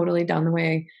products weren't totally done the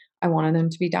way I wanted them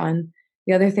to be done.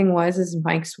 The other thing is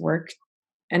Mike's work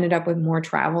ended up with more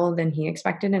travel than he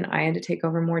expected, and I had to take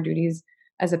over more duties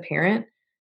as a parent.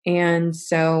 And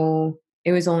so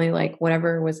it was only like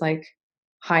whatever was like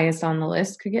highest on the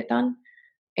list could get done.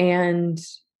 And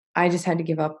I just had to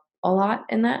give up a lot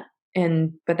in that.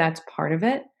 But that's part of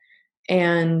it.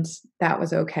 And that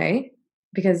was okay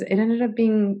because it ended up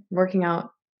working out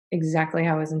exactly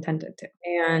how it was intended to.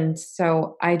 And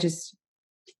so I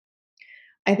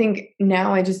think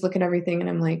now I just look at everything and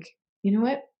I'm like, you know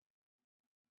what?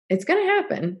 It's going to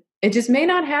happen. It just may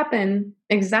not happen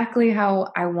exactly how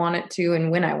I want it to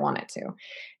and when I want it to.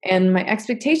 And my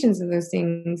expectations of those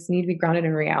things need to be grounded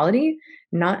in reality,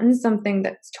 not in something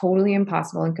that's totally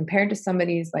impossible. And compared to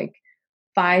somebody's like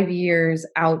 5 years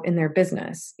out in their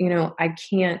business, I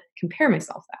can't compare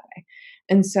myself that way.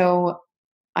 And so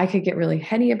I could get really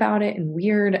heady about it and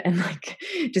weird and like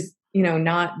just,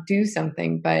 not do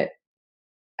something. But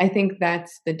I think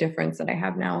that's the difference that I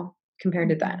have now compared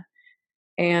to that.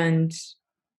 And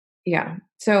yeah,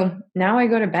 so now I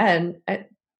go to bed at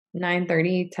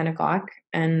 9:30, 10 o'clock,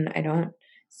 and I don't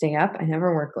stay up. I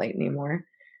never work late anymore.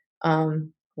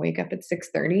 Wake up at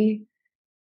 6:30,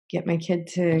 get my kid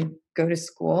to go to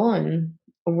school and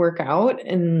work out.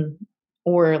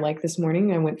 Or like this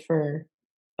morning, I went for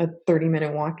a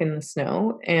 30-minute walk in the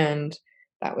snow, and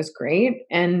that was great.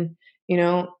 And,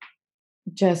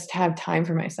 just have time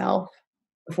for myself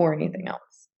before anything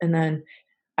else. And then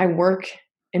I work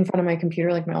in front of my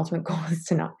computer. Like, my ultimate goal is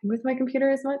to not be with my computer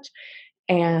as much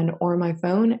or my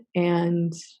phone.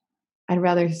 And I'd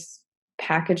rather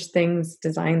package things,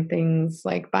 design things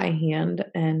like by hand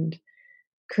and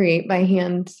create by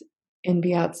hand and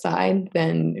be outside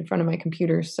than in front of my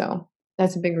computer. So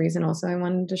that's a big reason also I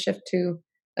wanted to shift to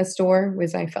a store,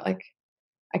 was I felt like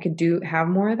I could have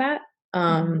more of that.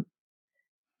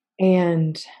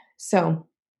 And so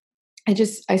I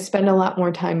spend a lot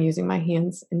more time using my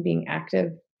hands and being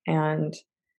active, and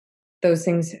those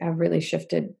things have really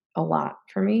shifted a lot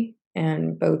for me.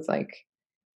 And both like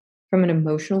from an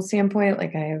emotional standpoint,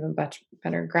 like I have a much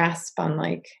better grasp on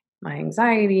like my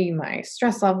anxiety, my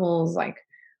stress levels, like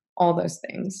all those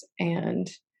things. And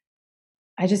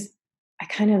I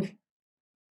kind of,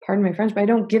 pardon my French, but I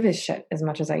don't give a shit as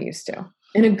much as I used to,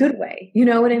 in a good way. You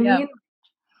know what I mean?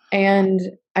 And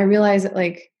I realize that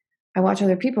like I watch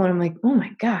other people and I'm like, oh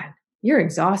my God, you're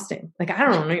exhausting. Like, I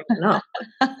don't even know.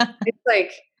 It's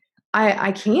like,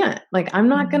 I can't, like, I'm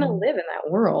not going to live in that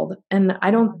world. And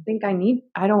I don't think I know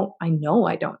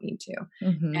I don't need to.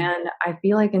 And I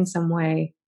feel like in some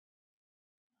way,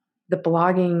 the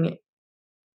blogging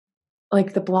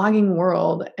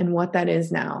world and what that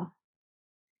is now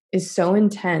is so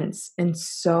intense and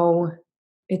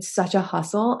it's such a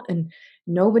hustle, and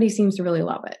nobody seems to really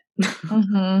love it.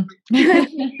 To be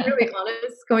really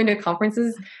honest, going to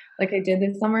conferences like I did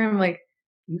this summer, I'm like,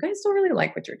 you guys don't really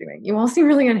like what you're doing. You all seem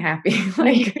really unhappy.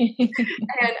 And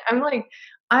I'm like,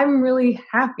 I'm really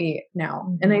happy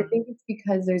now. And I think it's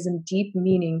because there's a deep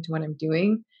meaning to what I'm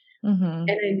doing. And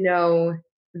I know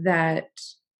that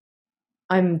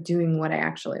I'm doing what I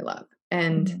actually love.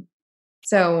 And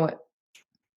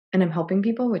and I'm helping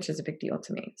people, which is a big deal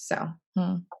to me. So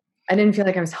I didn't feel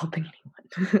like I was helping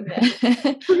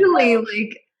anyone. Really,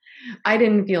 like, I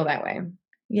didn't feel that way.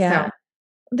 Yeah. So.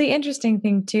 The interesting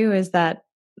thing too is that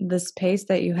the space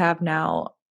that you have now,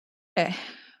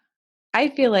 I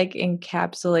feel like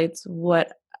encapsulates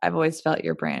what I've always felt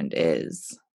your brand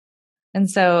is. And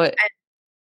so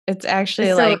it's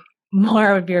actually like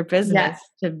more of your business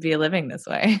to be living this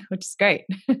way, which is great.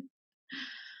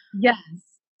 Yes.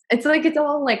 It's like, it's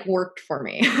all like worked for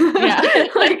me. Yeah.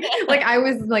 like I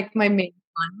was like my main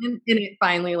client, and it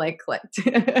finally like clicked.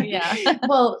 Yeah.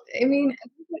 Well, I mean,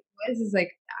 what it was is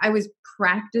like, I was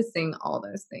practicing all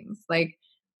those things. Like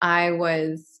I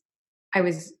was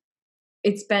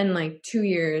it's been like 2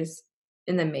 years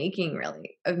in the making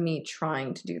really of me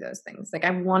trying to do those things. Like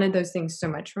I wanted those things so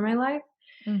much for my life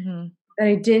Mm-hmm. that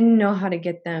I didn't know how to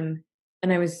get them,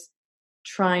 and I was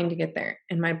trying to get there.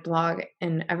 And my blog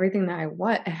and everything that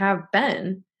I have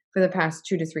been for the past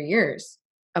 2 to 3 years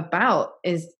about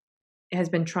is has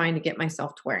been trying to get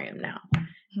myself to where I am now.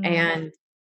 Mm-hmm. And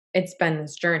it's been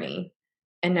this journey.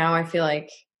 And now I feel like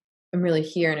I'm really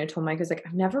here. And I told Mike, I was like,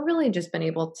 I've never really just been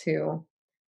able to,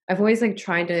 I've always like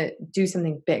tried to do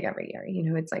something big every year. You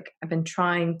know, it's like I've been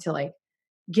trying to like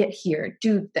get here,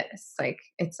 do this. Like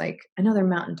it's like another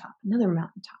mountaintop, another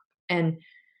mountaintop.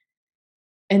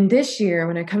 And this year,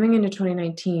 when I'm coming into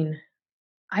 2019,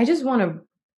 I just want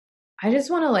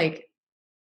to, like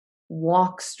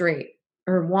walk straight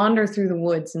or wander through the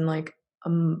woods in like a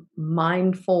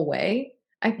mindful way.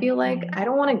 I feel like Mm-hmm. I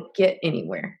don't want to get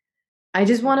anywhere. I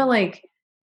just want to like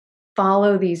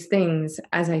follow these things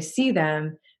as I see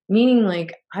them, meaning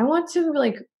like I want to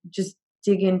like just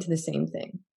dig into the same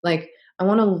thing. Like I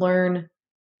want to learn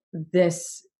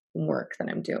this work that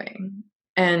I'm doing.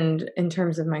 And in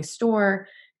terms of my store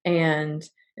and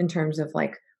in terms of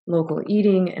like local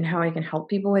eating and how I can help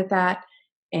people with that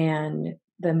and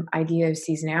the idea of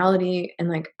seasonality and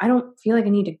like I don't feel like I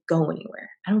need to go anywhere.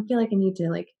 I don't feel like I need to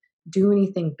like do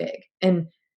anything big. And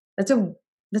that's a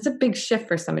that's a big shift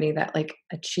for somebody that like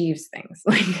achieves things.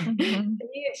 Like Mm-hmm.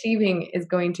 me achieving is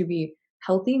going to be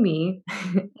healthy me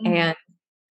Mm-hmm.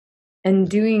 and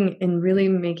doing and really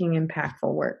making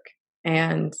impactful work.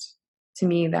 And to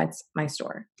me, that's my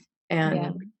store. And Yeah.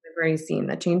 I've already seen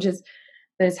the changes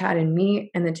that it's had in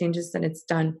me and the changes that it's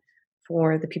done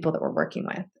for the people that we're working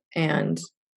with. And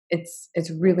it's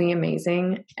really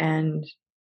amazing. And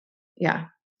yeah,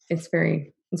 it's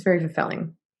very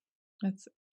fulfilling. That's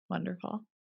wonderful.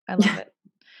 I love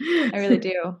it. I really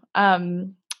do.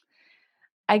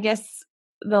 I guess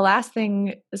the last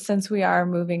thing, since we are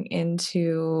moving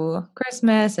into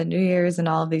Christmas and New Year's and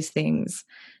all of these things,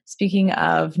 speaking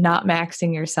of not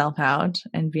maxing yourself out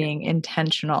and being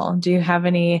intentional, do you have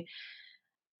any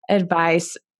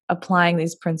advice applying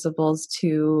these principles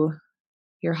to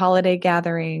your holiday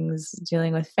gatherings,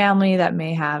 dealing with family that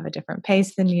may have a different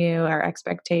pace than you or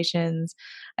expectations?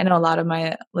 I know a lot of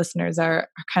my listeners are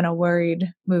kind of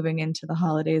worried moving into the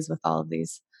holidays with all of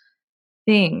these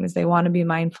things. They want to be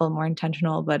mindful, more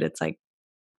intentional, but it's like,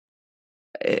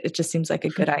 it just seems like a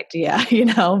good idea,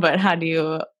 But how do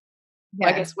you, I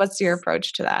Yeah. guess, what's your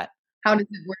approach to that? How does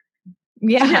it work?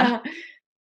 Yeah. Yeah.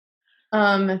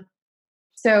 Um,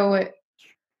 so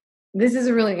this is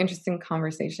a really interesting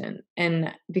conversation.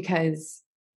 And because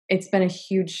it's been a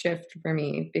huge shift for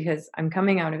me because I'm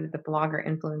coming out of the blogger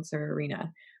influencer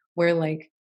arena where like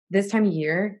this time of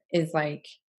year is like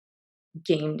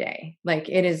game day. Like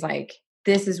it is like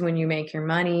this is when you make your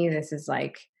money. This is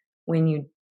like when you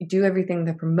do everything.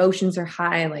 The promotions are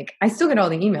high. Like I still get all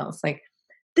the emails like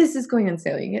this is going on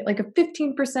sale. You get like a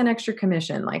 15% extra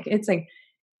commission. Like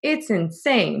it's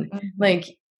insane. Mhm. Like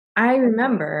I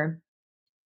remember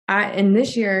and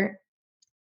this year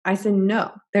I said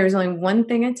no. There's only one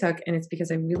thing I took and it's because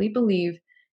I really believe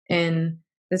in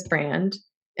this brand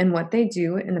and what they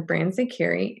do and the brands they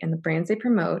carry and the brands they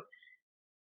promote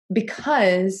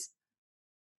because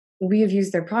we have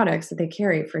used their products that they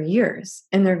carry for years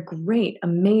and they're great,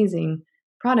 amazing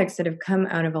products that have come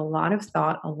out of a lot of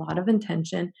thought, a lot of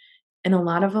intention, and a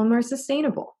lot of them are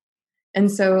sustainable. And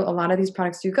so a lot of these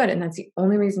products do good and that's the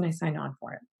only reason I signed on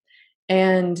for it.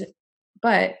 And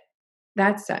but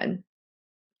that said,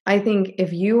 I think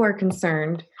if you are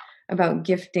concerned about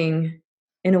gifting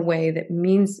in a way that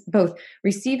means both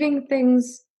receiving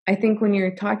things, I think when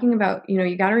you're talking about,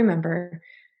 you got to remember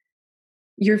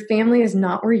your family is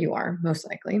not where you are, most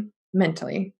likely,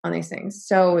 mentally on these things.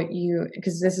 So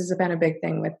because this has been a big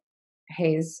thing with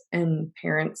Hayes and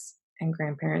parents and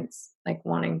grandparents, like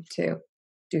wanting to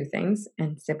do things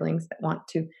and siblings that want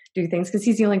to do things because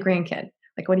he's the only grandkid.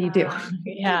 Like, what do you do?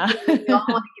 Yeah. We all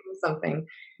want to give him something.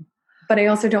 But I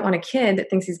also don't want a kid that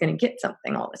thinks he's going to get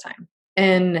something all the time.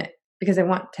 And because I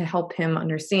want to help him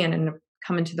understand and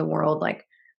come into the world like,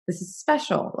 this is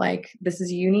special. Like, this is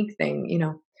a unique thing.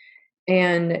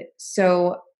 And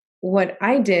so what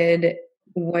I did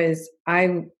was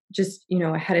I just,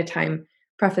 ahead of time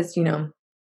prefaced,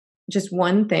 just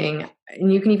one thing.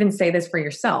 And you can even say this for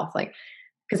yourself, like,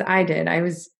 because I did. I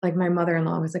was like, my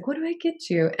mother-in-law was like, what do I get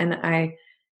you? I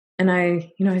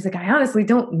was like, I honestly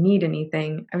don't need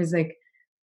anything. But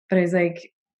I was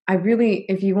like, I really,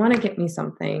 if you want to get me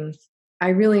something, I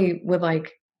really would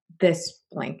like this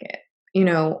blanket,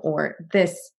 or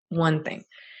this one thing.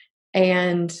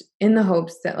 And in the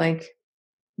hopes that like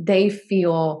they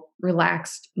feel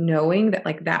relaxed knowing that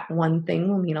like that one thing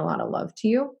will mean a lot of love to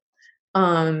you.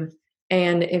 Um,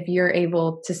 and if you're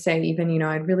able to say, even,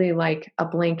 I'd really like a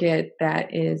blanket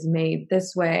that is made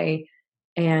this way,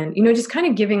 and, just kind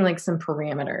of giving like some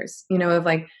parameters, of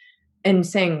like, and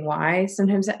saying why,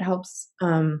 sometimes that helps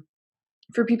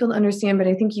for people to understand. But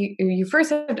I think you first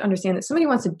have to understand that somebody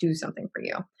wants to do something for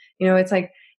you. It's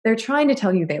like they're trying to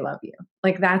tell you they love you.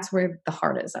 Like that's where the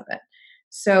heart is of it.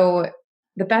 So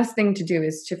the best thing to do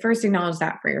is to first acknowledge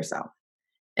that for yourself.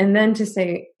 And then to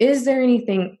say, is there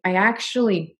anything I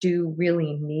actually do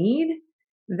really need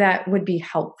that would be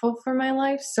helpful for my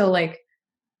life? So, like,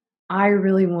 I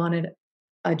really wanted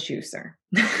a juicer.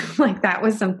 Like, that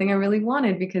was something I really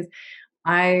wanted because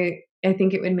I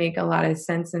think it would make a lot of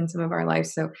sense in some of our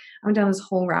lives. So, I went down this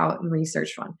whole route and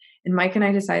researched one. And Mike and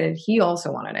I decided he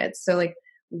also wanted it. So, like,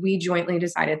 we jointly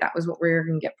decided that was what we were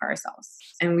going to get for ourselves.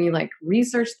 And we like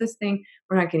researched this thing.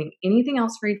 We're not getting anything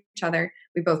else for each other.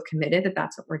 We both committed that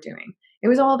that's what we're doing. It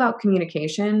was all about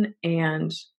communication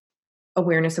and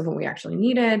awareness of what we actually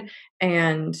needed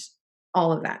and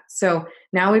all of that. So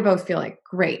now we both feel like,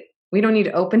 great. We don't need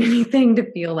to open anything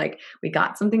to feel like we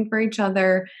got something for each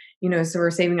other. So we're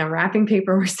saving on wrapping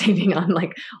paper. We're saving on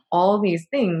like all these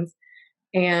things.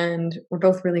 And we're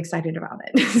both really excited about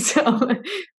it.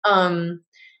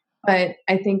 But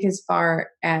I think as far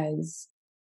as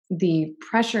the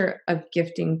pressure of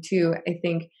gifting too,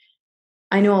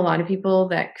 I know a lot of people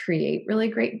that create really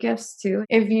great gifts too.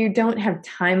 If you don't have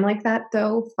time like that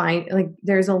though,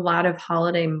 there's a lot of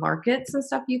holiday markets and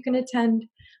stuff you can attend.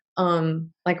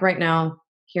 Like right now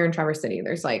here in Traverse City,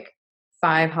 there's like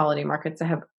 5 holiday markets that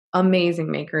have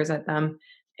amazing makers at them.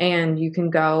 And you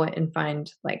can go and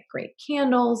find like great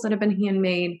candles that have been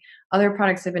handmade, other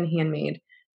products that have been handmade.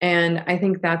 And I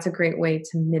think that's a great way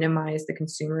to minimize the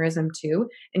consumerism too.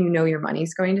 And your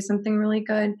money's going to something really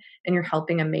good and you're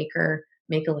helping a maker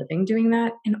make a living doing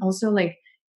that. And also like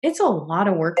it's a lot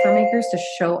of work for makers to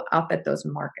show up at those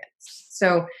markets.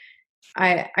 So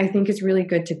I think it's really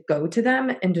good to go to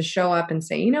them and to show up and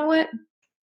say, you know what,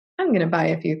 I'm going to buy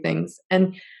a few things.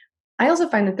 And I also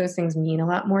find that those things mean a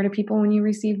lot more to people when you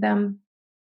receive them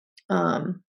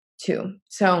too.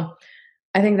 So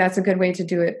I think that's a good way to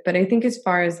do it. But I think as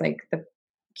far as like the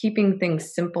keeping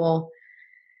things simple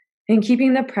and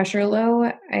keeping the pressure low,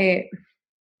 I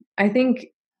think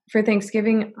for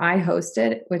Thanksgiving I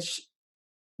hosted, which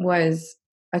was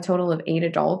a total of 8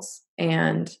 adults,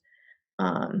 and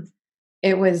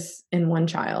it was in one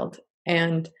child,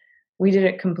 and we did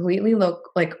it completely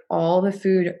like all the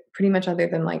food pretty much other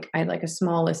than like I had like a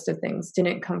small list of things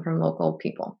didn't come from local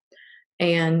people.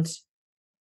 And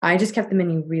I just kept the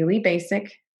menu really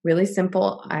basic, really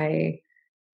simple. I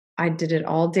did it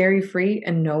all dairy free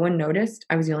and no one noticed.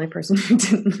 I was the only person who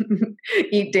didn't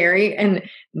eat dairy and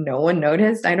no one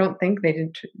noticed. I don't think they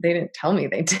didn't tell me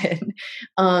they did.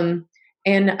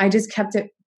 And I just kept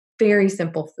it very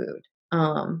simple food.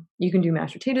 You can do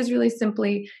mashed potatoes really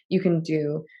simply. You can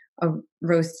do a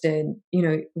roasted,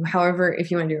 however, if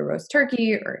you want to do a roast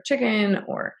turkey or a chicken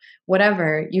or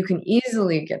whatever, you can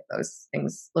easily get those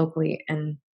things locally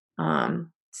and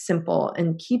simple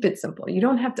and keep it simple. You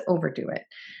don't have to overdo it.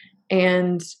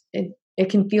 And it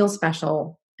can feel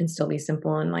special and still be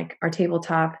simple. And like our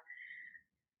tabletop,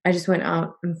 I just went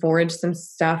out and foraged some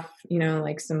stuff,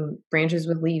 like some branches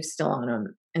with leaves still on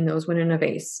them. And those went in a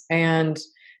vase. And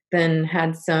then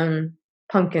had some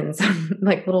pumpkins,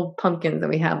 like little pumpkins that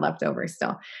we had left over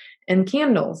still. And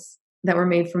candles that were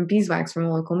made from beeswax from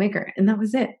a local maker. And that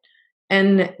was it.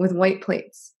 And with white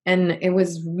plates. And it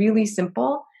was really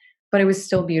simple, but it was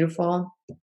still beautiful.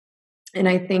 And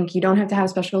I think you don't have to have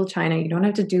special china. You don't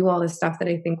have to do all this stuff that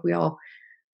I think we all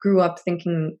grew up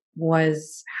thinking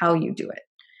was how you do it.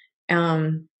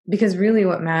 Because really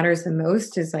what matters the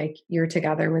most is like you're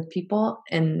together with people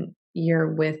and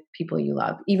you're with people you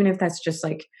love, even if that's just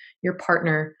like your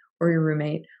partner or your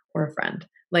roommate or a friend.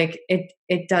 Like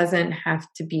it doesn't have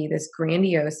to be this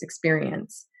grandiose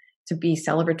experience to be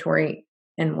celebratory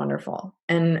and wonderful.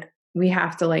 And we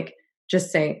have to like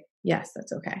just say, yes,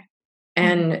 that's okay.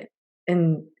 And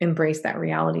embrace that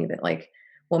reality that like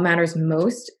what matters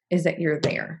most is that you're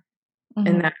there.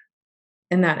 Mm-hmm.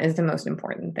 And that is the most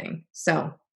important thing.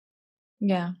 So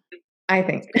yeah, I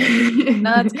think.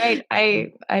 No, that's great.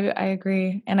 I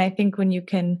agree. And I think when you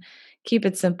can keep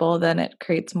it simple, then it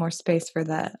creates more space for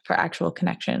actual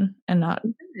connection and not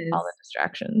all the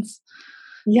distractions.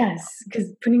 Yes,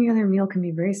 because putting together a meal can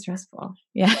be very stressful.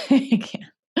 Yeah, it can.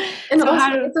 And so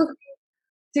also it's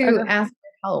okay to ask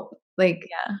for help. Like,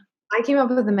 yeah. I came up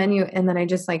with the menu and then I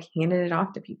just like handed it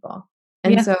off to people.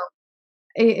 And so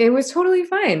it was totally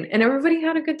fine. And everybody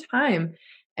had a good time.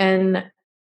 And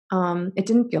it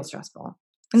didn't feel stressful.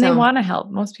 And they So want to help.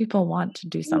 Most people want to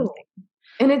do Ew. something.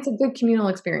 And it's a good communal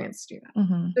experience to do that,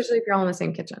 Mhm. especially if you're all in the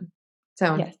same kitchen.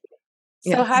 So, Yes. So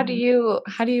yes. how do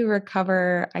you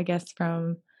recover, I guess,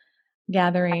 from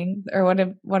gatherings, or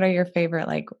what are your favorite,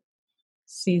 like,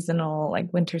 seasonal,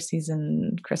 like, winter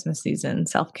season, Christmas season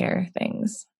self-care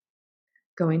things?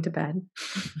 Going to bed.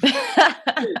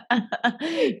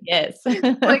 Yes.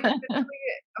 Like, literally,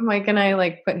 Mike and I,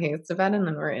 like, put Hayes to bed, and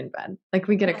then we're in bed. Like,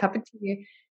 we get a cup of tea,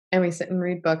 and we sit and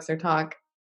read books or talk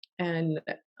and,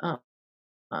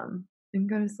 um, and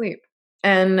go to sleep.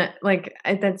 And, like,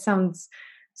 that sounds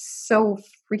so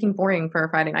freaking boring for a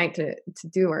Friday night to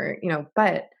do or,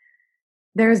 but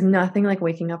there's nothing like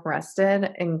waking up rested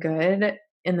and good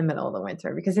in the middle of the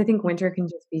winter because I think winter can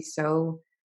just be so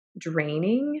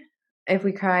draining if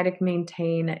we try to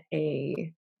maintain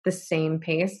the same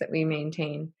pace that we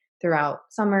maintain throughout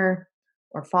summer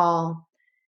or fall.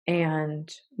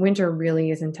 And winter really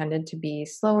is intended to be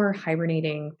slower,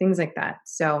 hibernating, things like that.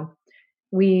 So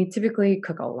we typically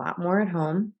cook a lot more at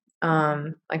home.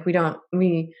 Like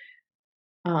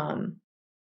um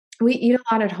we eat a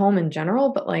lot at home in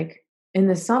general, but like in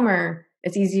the summer,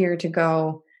 it's easier to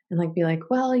go and like be like,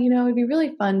 well, it'd be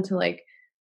really fun to like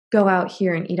go out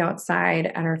here and eat outside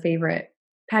at our favorite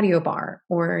patio bar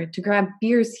or to grab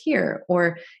beers here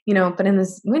or, but in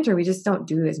this winter, we just don't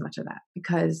do as much of that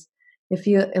because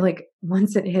like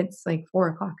once it hits like 4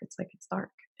 o'clock, it's like it's dark.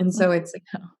 And so it's like,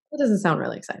 that doesn't sound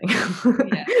really exciting.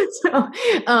 Yeah.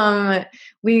 So,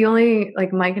 we only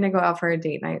like Mike and I go out for a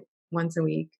date night once a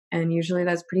week, and usually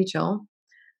that's pretty chill.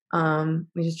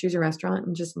 We just choose a restaurant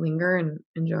and just linger and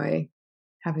enjoy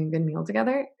having a good meal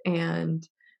together, and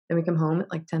then we come home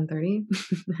at like 10:30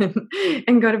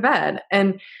 and go to bed.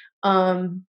 And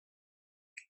um,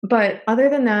 but other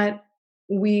than that,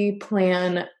 we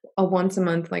plan a once a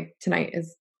month. Like tonight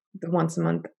is the once a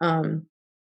month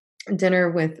dinner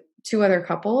with two other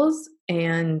couples,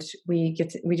 and we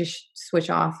just switch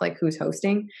off like who's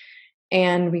hosting,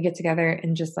 and we get together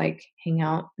and just like hang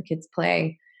out. The kids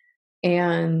play,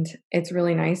 and it's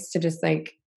really nice to just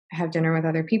like have dinner with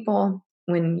other people.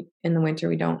 When in the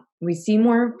winter we see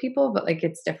more people, but like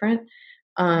it's different.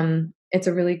 It's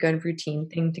a really good routine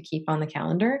thing to keep on the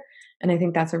calendar, and I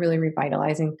think that's a really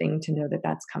revitalizing thing to know that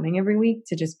that's coming every week,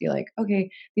 to just be like, okay,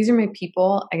 these are my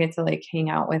people I get to like hang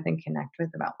out with and connect with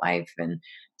about life and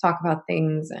talk about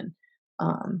things. And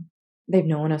um they've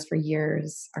known us for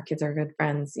years, our kids are good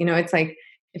friends. It's like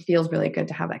it feels really good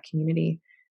to have that community.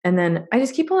 And then I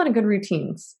just keep a lot of good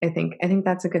routines. I think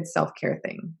that's a good self-care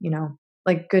thing,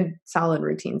 like good solid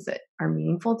routines that are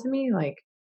meaningful to me, like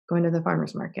going to the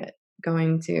farmer's market,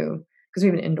 going to because we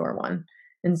have an indoor one.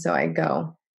 And so I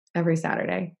go every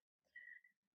Saturday.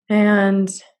 And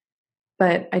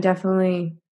but I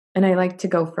definitely and I like to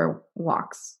go for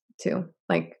walks too.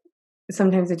 Like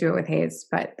sometimes I do it with Hayes,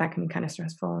 but that can be kind of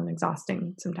stressful and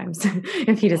exhausting sometimes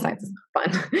if he decides it's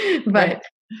not fun. Right.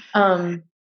 But um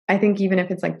I think even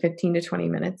if it's like 15 to 20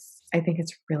 minutes, I think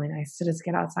it's really nice to just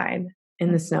get outside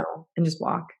in the snow and just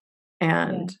walk. Yeah.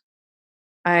 And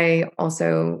I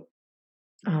also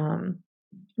um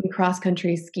we cross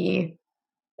country ski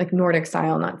like Nordic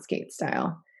style, not skate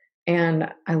style.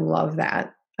 And I love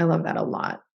that. I love that a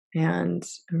lot. And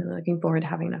I'm really looking forward to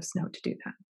having enough snow to do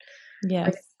that.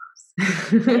 Yes.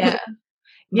 But Yeah.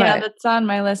 Yeah, but that's on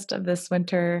my list of this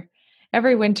winter.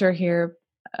 Every winter here,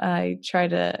 I try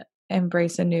to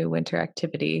embrace a new winter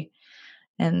activity.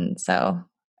 And so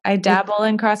I it's dabble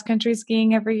in cross country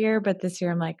skiing every year, but this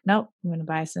year I'm like, nope, I'm going to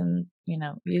buy some,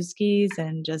 used skis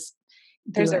and just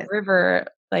do there's it. a river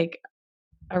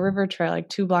trail like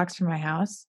 2 blocks from my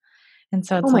house. And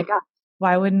so Oh it's my like, god.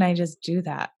 why wouldn't I just do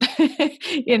that?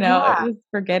 Yeah. Just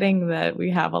forgetting that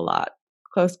we have a lot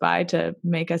close by to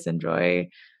make us enjoy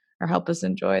or help us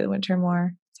enjoy the winter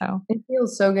more. So, It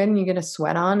feels so good and you get a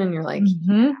sweat on and you're like,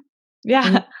 mhm. and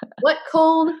Yeah. what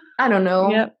cold? I don't know.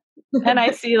 Yep. And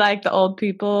I see, like, the old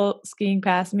people skiing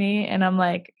past me, and I'm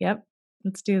like, "Yep,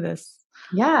 let's do this."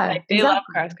 Yeah, Like, they love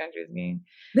exactly. cross country skiing.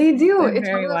 They do. They're It's one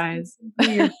very of those things wise. you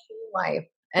do your whole life.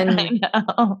 I And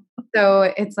know. so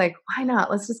it's like, why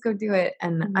not? Let's just go do it.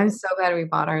 And I'm Yeah. so glad we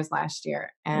bought ours last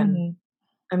year. And Mhm.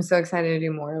 I'm so excited to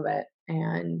do more of it.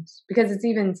 And because it's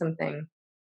even something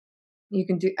you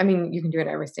can do, I mean, you can do it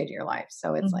at every stage of your life.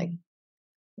 So it's like, Mhm.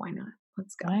 why not?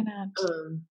 Let's go. Why not?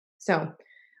 So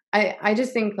I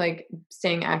just think like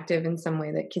staying active in some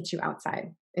way that gets you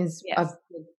outside is a Yes.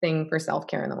 big thing for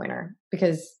self-care in the winter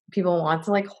because people want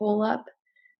to like hole up,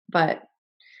 but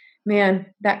man,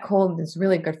 that cold is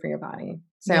really good for your body.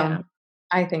 Yeah. So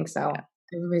I think so. Yeah.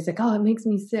 Everybody's like, "Oh, it makes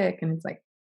me sick," and it's like,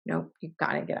 nope, you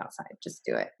gotta get outside. Just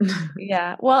do it.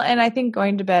 Yeah. Well, and I think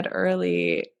going to bed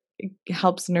early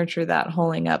helps nurture that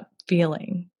holding up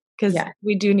feeling because Yeah.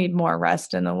 we do need more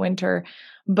rest in the winter,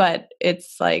 but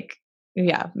it's like,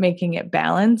 yeah, making it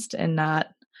balanced and not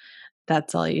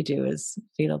that's all you do is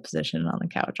fetal position on the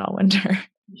couch all winter.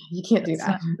 You can't do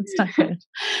that. It's not good.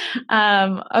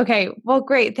 Okay. Well,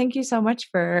 great. Thank you so much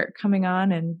for coming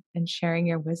on and sharing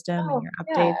your wisdom and Oh, your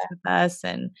yeah. updates with us,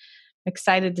 and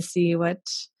excited to see what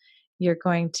you're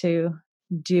going to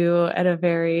do at a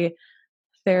very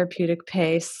therapeutic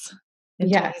pace in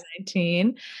Yes.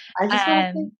 2019. I just wanna say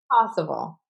And it's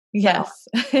possible. So, yes.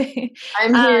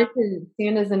 I'm here um, to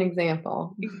stand as an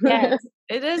example. yes,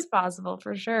 it is possible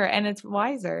for sure. And it's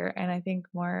wiser and I think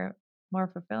more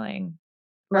fulfilling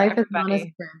for Life is not a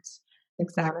everybody. sprint.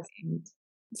 It's not a Exactly. sprint.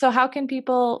 So how can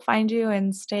people find you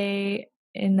and stay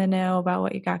in the know about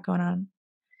what you got going on?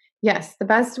 Yes, the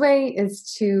best way is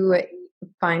to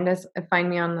find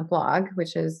me on the blog,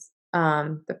 which is,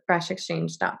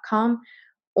 thefreshexchange.com,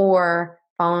 or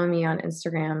follow me on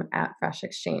Instagram at Fresh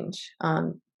Exchange.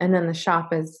 And then the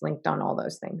shop is linked on all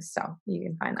those things, so you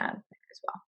can find that there as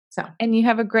well. So, And you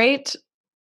have a great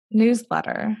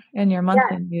newsletter, and your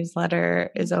monthly yes,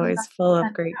 newsletter is just about always full of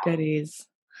sent great out. goodies.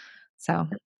 So,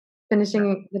 yeah,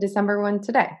 Finishing the December one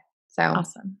today. So,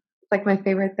 awesome. it's like my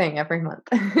favorite thing every month.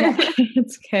 Yeah,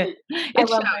 it's good. I It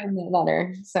love shows. writing that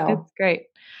letter. So, It's great.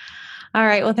 All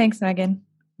right. Well, thanks, Megan.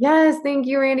 yes, thank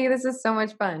you, Randy. This is so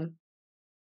much fun.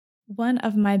 One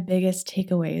of my biggest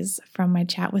takeaways from my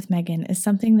chat with Megan is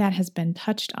something that has been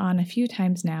touched on a few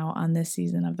times now on this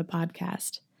season of the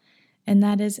podcast, and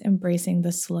that is embracing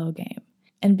the slow game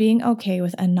and being okay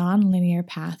with a non-linear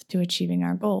path to achieving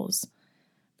our goals.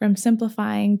 From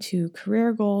simplifying to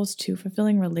career goals to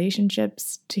fulfilling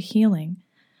relationships to healing,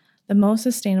 the most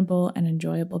sustainable and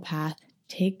enjoyable path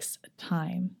takes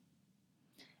time.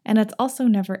 And it's also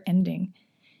never ending.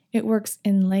 It works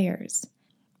in layers.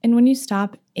 And when you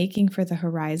stop aching for the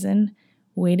horizon,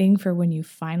 waiting for when you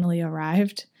finally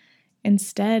arrived,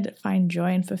 instead find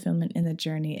joy and fulfillment in the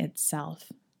journey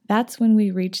itself. That's when we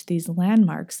reach these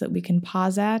landmarks that we can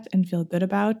pause at and feel good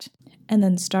about, and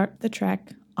then start the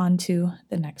trek onto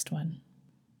the next one.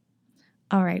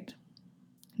 All right,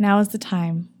 now is the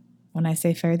time when I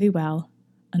say fare thee well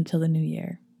until the new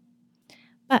year.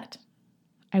 But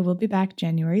I will be back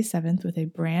January 7th with a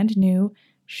brand new,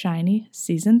 shiny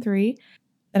Season 3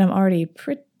 that I'm already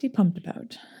pretty pumped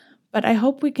about. But I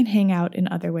hope we can hang out in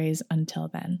other ways until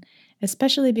then,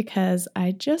 especially because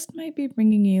I just might be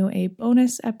bringing you a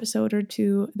bonus episode or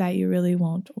two that you really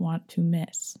won't want to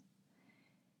miss.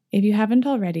 If you haven't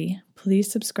already,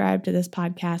 please subscribe to this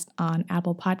podcast on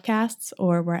Apple Podcasts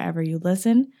or wherever you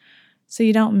listen so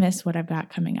you don't miss what I've got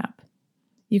coming up.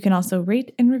 You can also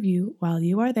rate and review while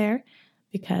you are there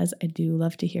because I do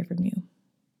love to hear from you.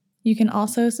 You can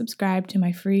also subscribe to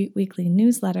my free weekly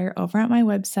newsletter over at my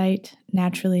website,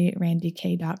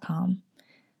 naturallyrandyk.com.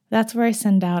 That's where I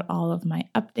send out all of my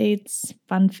updates,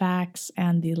 fun facts,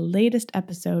 and the latest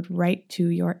episode right to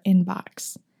your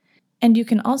inbox. And you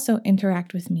can also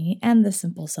interact with me and the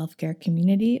Simple Self-Care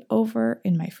community over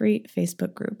in my free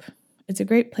Facebook group. It's a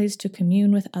great place to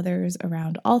commune with others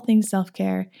around all things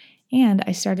self-care, and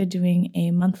I started doing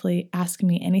a monthly Ask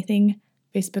Me Anything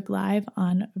Facebook Live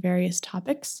on various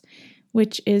topics,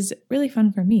 which is really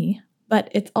fun for me, but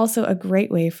it's also a great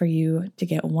way for you to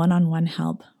get one-on-one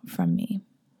help from me.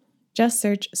 Just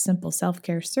search Simple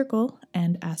Self-Care Circle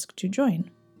and ask to join.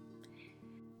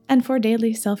 And for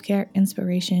daily self-care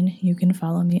inspiration, you can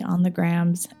follow me on the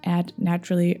grams at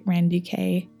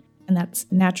naturallyrandyk, and that's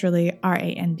naturally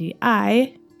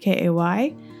RANDIKAY.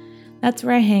 That's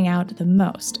where I hang out the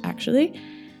most, actually.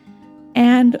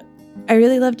 And I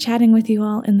really love chatting with you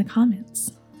all in the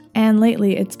comments. And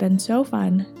lately, it's been so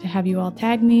fun to have you all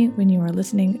tag me when you are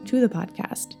listening to the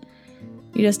podcast.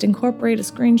 You just incorporate a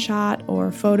screenshot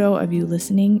or photo of you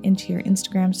listening into your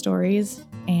Instagram stories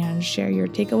and share your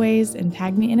takeaways and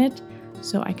tag me in it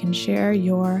so I can share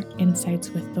your insights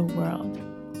with the world.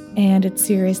 And it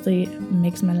seriously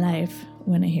makes my life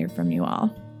when I hear from you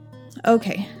all.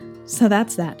 Okay, so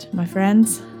that's that, my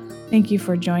friends. Thank you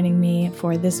for joining me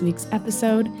for this week's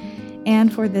episode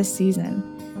and for this season.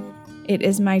 It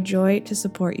is my joy to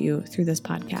support you through this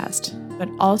podcast, but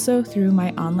also through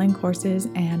my online courses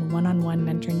and one-on-one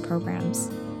mentoring programs.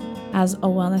 As a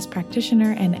wellness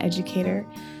practitioner and educator,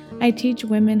 I teach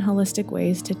women holistic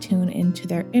ways to tune into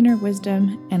their inner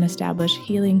wisdom and establish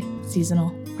healing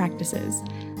seasonal practices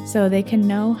so they can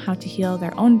know how to heal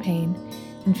their own pain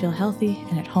and feel healthy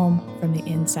and at home from the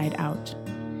inside out.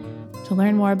 To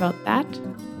learn more about that,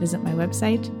 visit my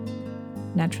website,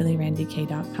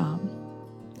 naturallyrandyk.com.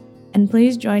 And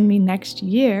please join me next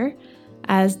year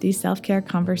as the self-care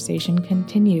conversation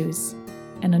continues.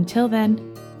 And until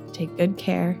then, take good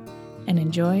care and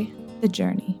enjoy the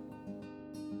journey.